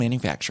responsible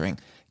manufacturing.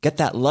 Get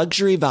that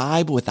luxury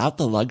vibe without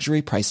the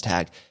luxury price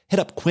tag. Hit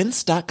up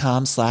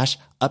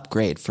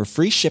quince.com/upgrade for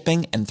free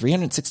shipping and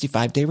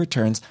 365-day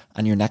returns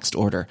on your next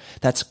order.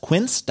 That's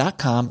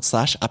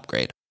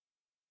quince.com/upgrade.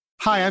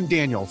 Hi, I'm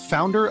Daniel,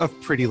 founder of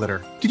Pretty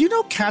Litter. Did you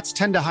know cats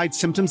tend to hide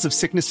symptoms of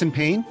sickness and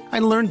pain? I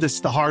learned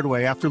this the hard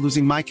way after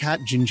losing my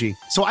cat, Gingy.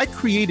 So I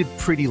created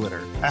Pretty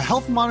Litter, a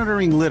health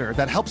monitoring litter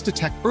that helps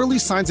detect early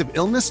signs of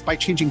illness by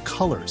changing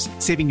colors,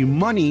 saving you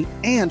money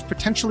and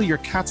potentially your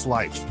cat's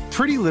life.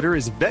 Pretty Litter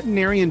is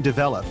veterinarian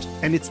developed,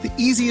 and it's the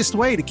easiest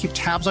way to keep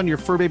tabs on your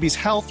fur baby's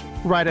health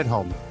right at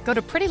home. Go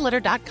to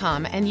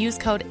prettylitter.com and use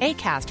code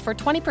ACAST for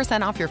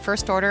 20% off your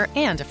first order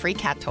and a free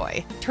cat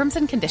toy. Terms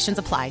and conditions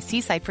apply.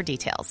 See site for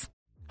details.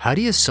 How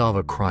do you solve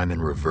a crime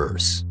in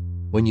reverse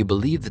when you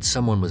believe that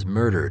someone was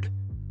murdered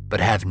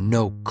but have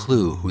no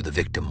clue who the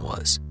victim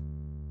was?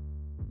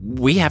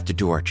 We have to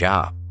do our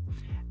job,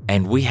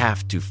 and we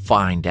have to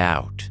find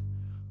out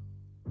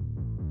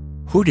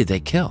who did they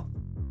kill,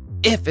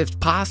 if it's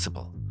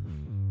possible.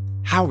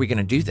 How are we going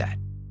to do that?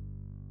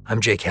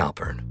 I'm Jake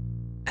Halpern,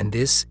 and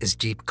this is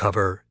Deep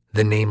Cover: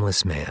 The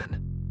Nameless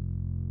Man.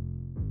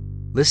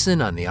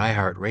 Listen on the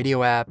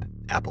iHeartRadio app,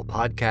 Apple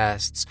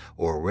Podcasts,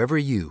 or wherever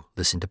you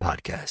listen to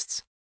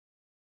podcasts.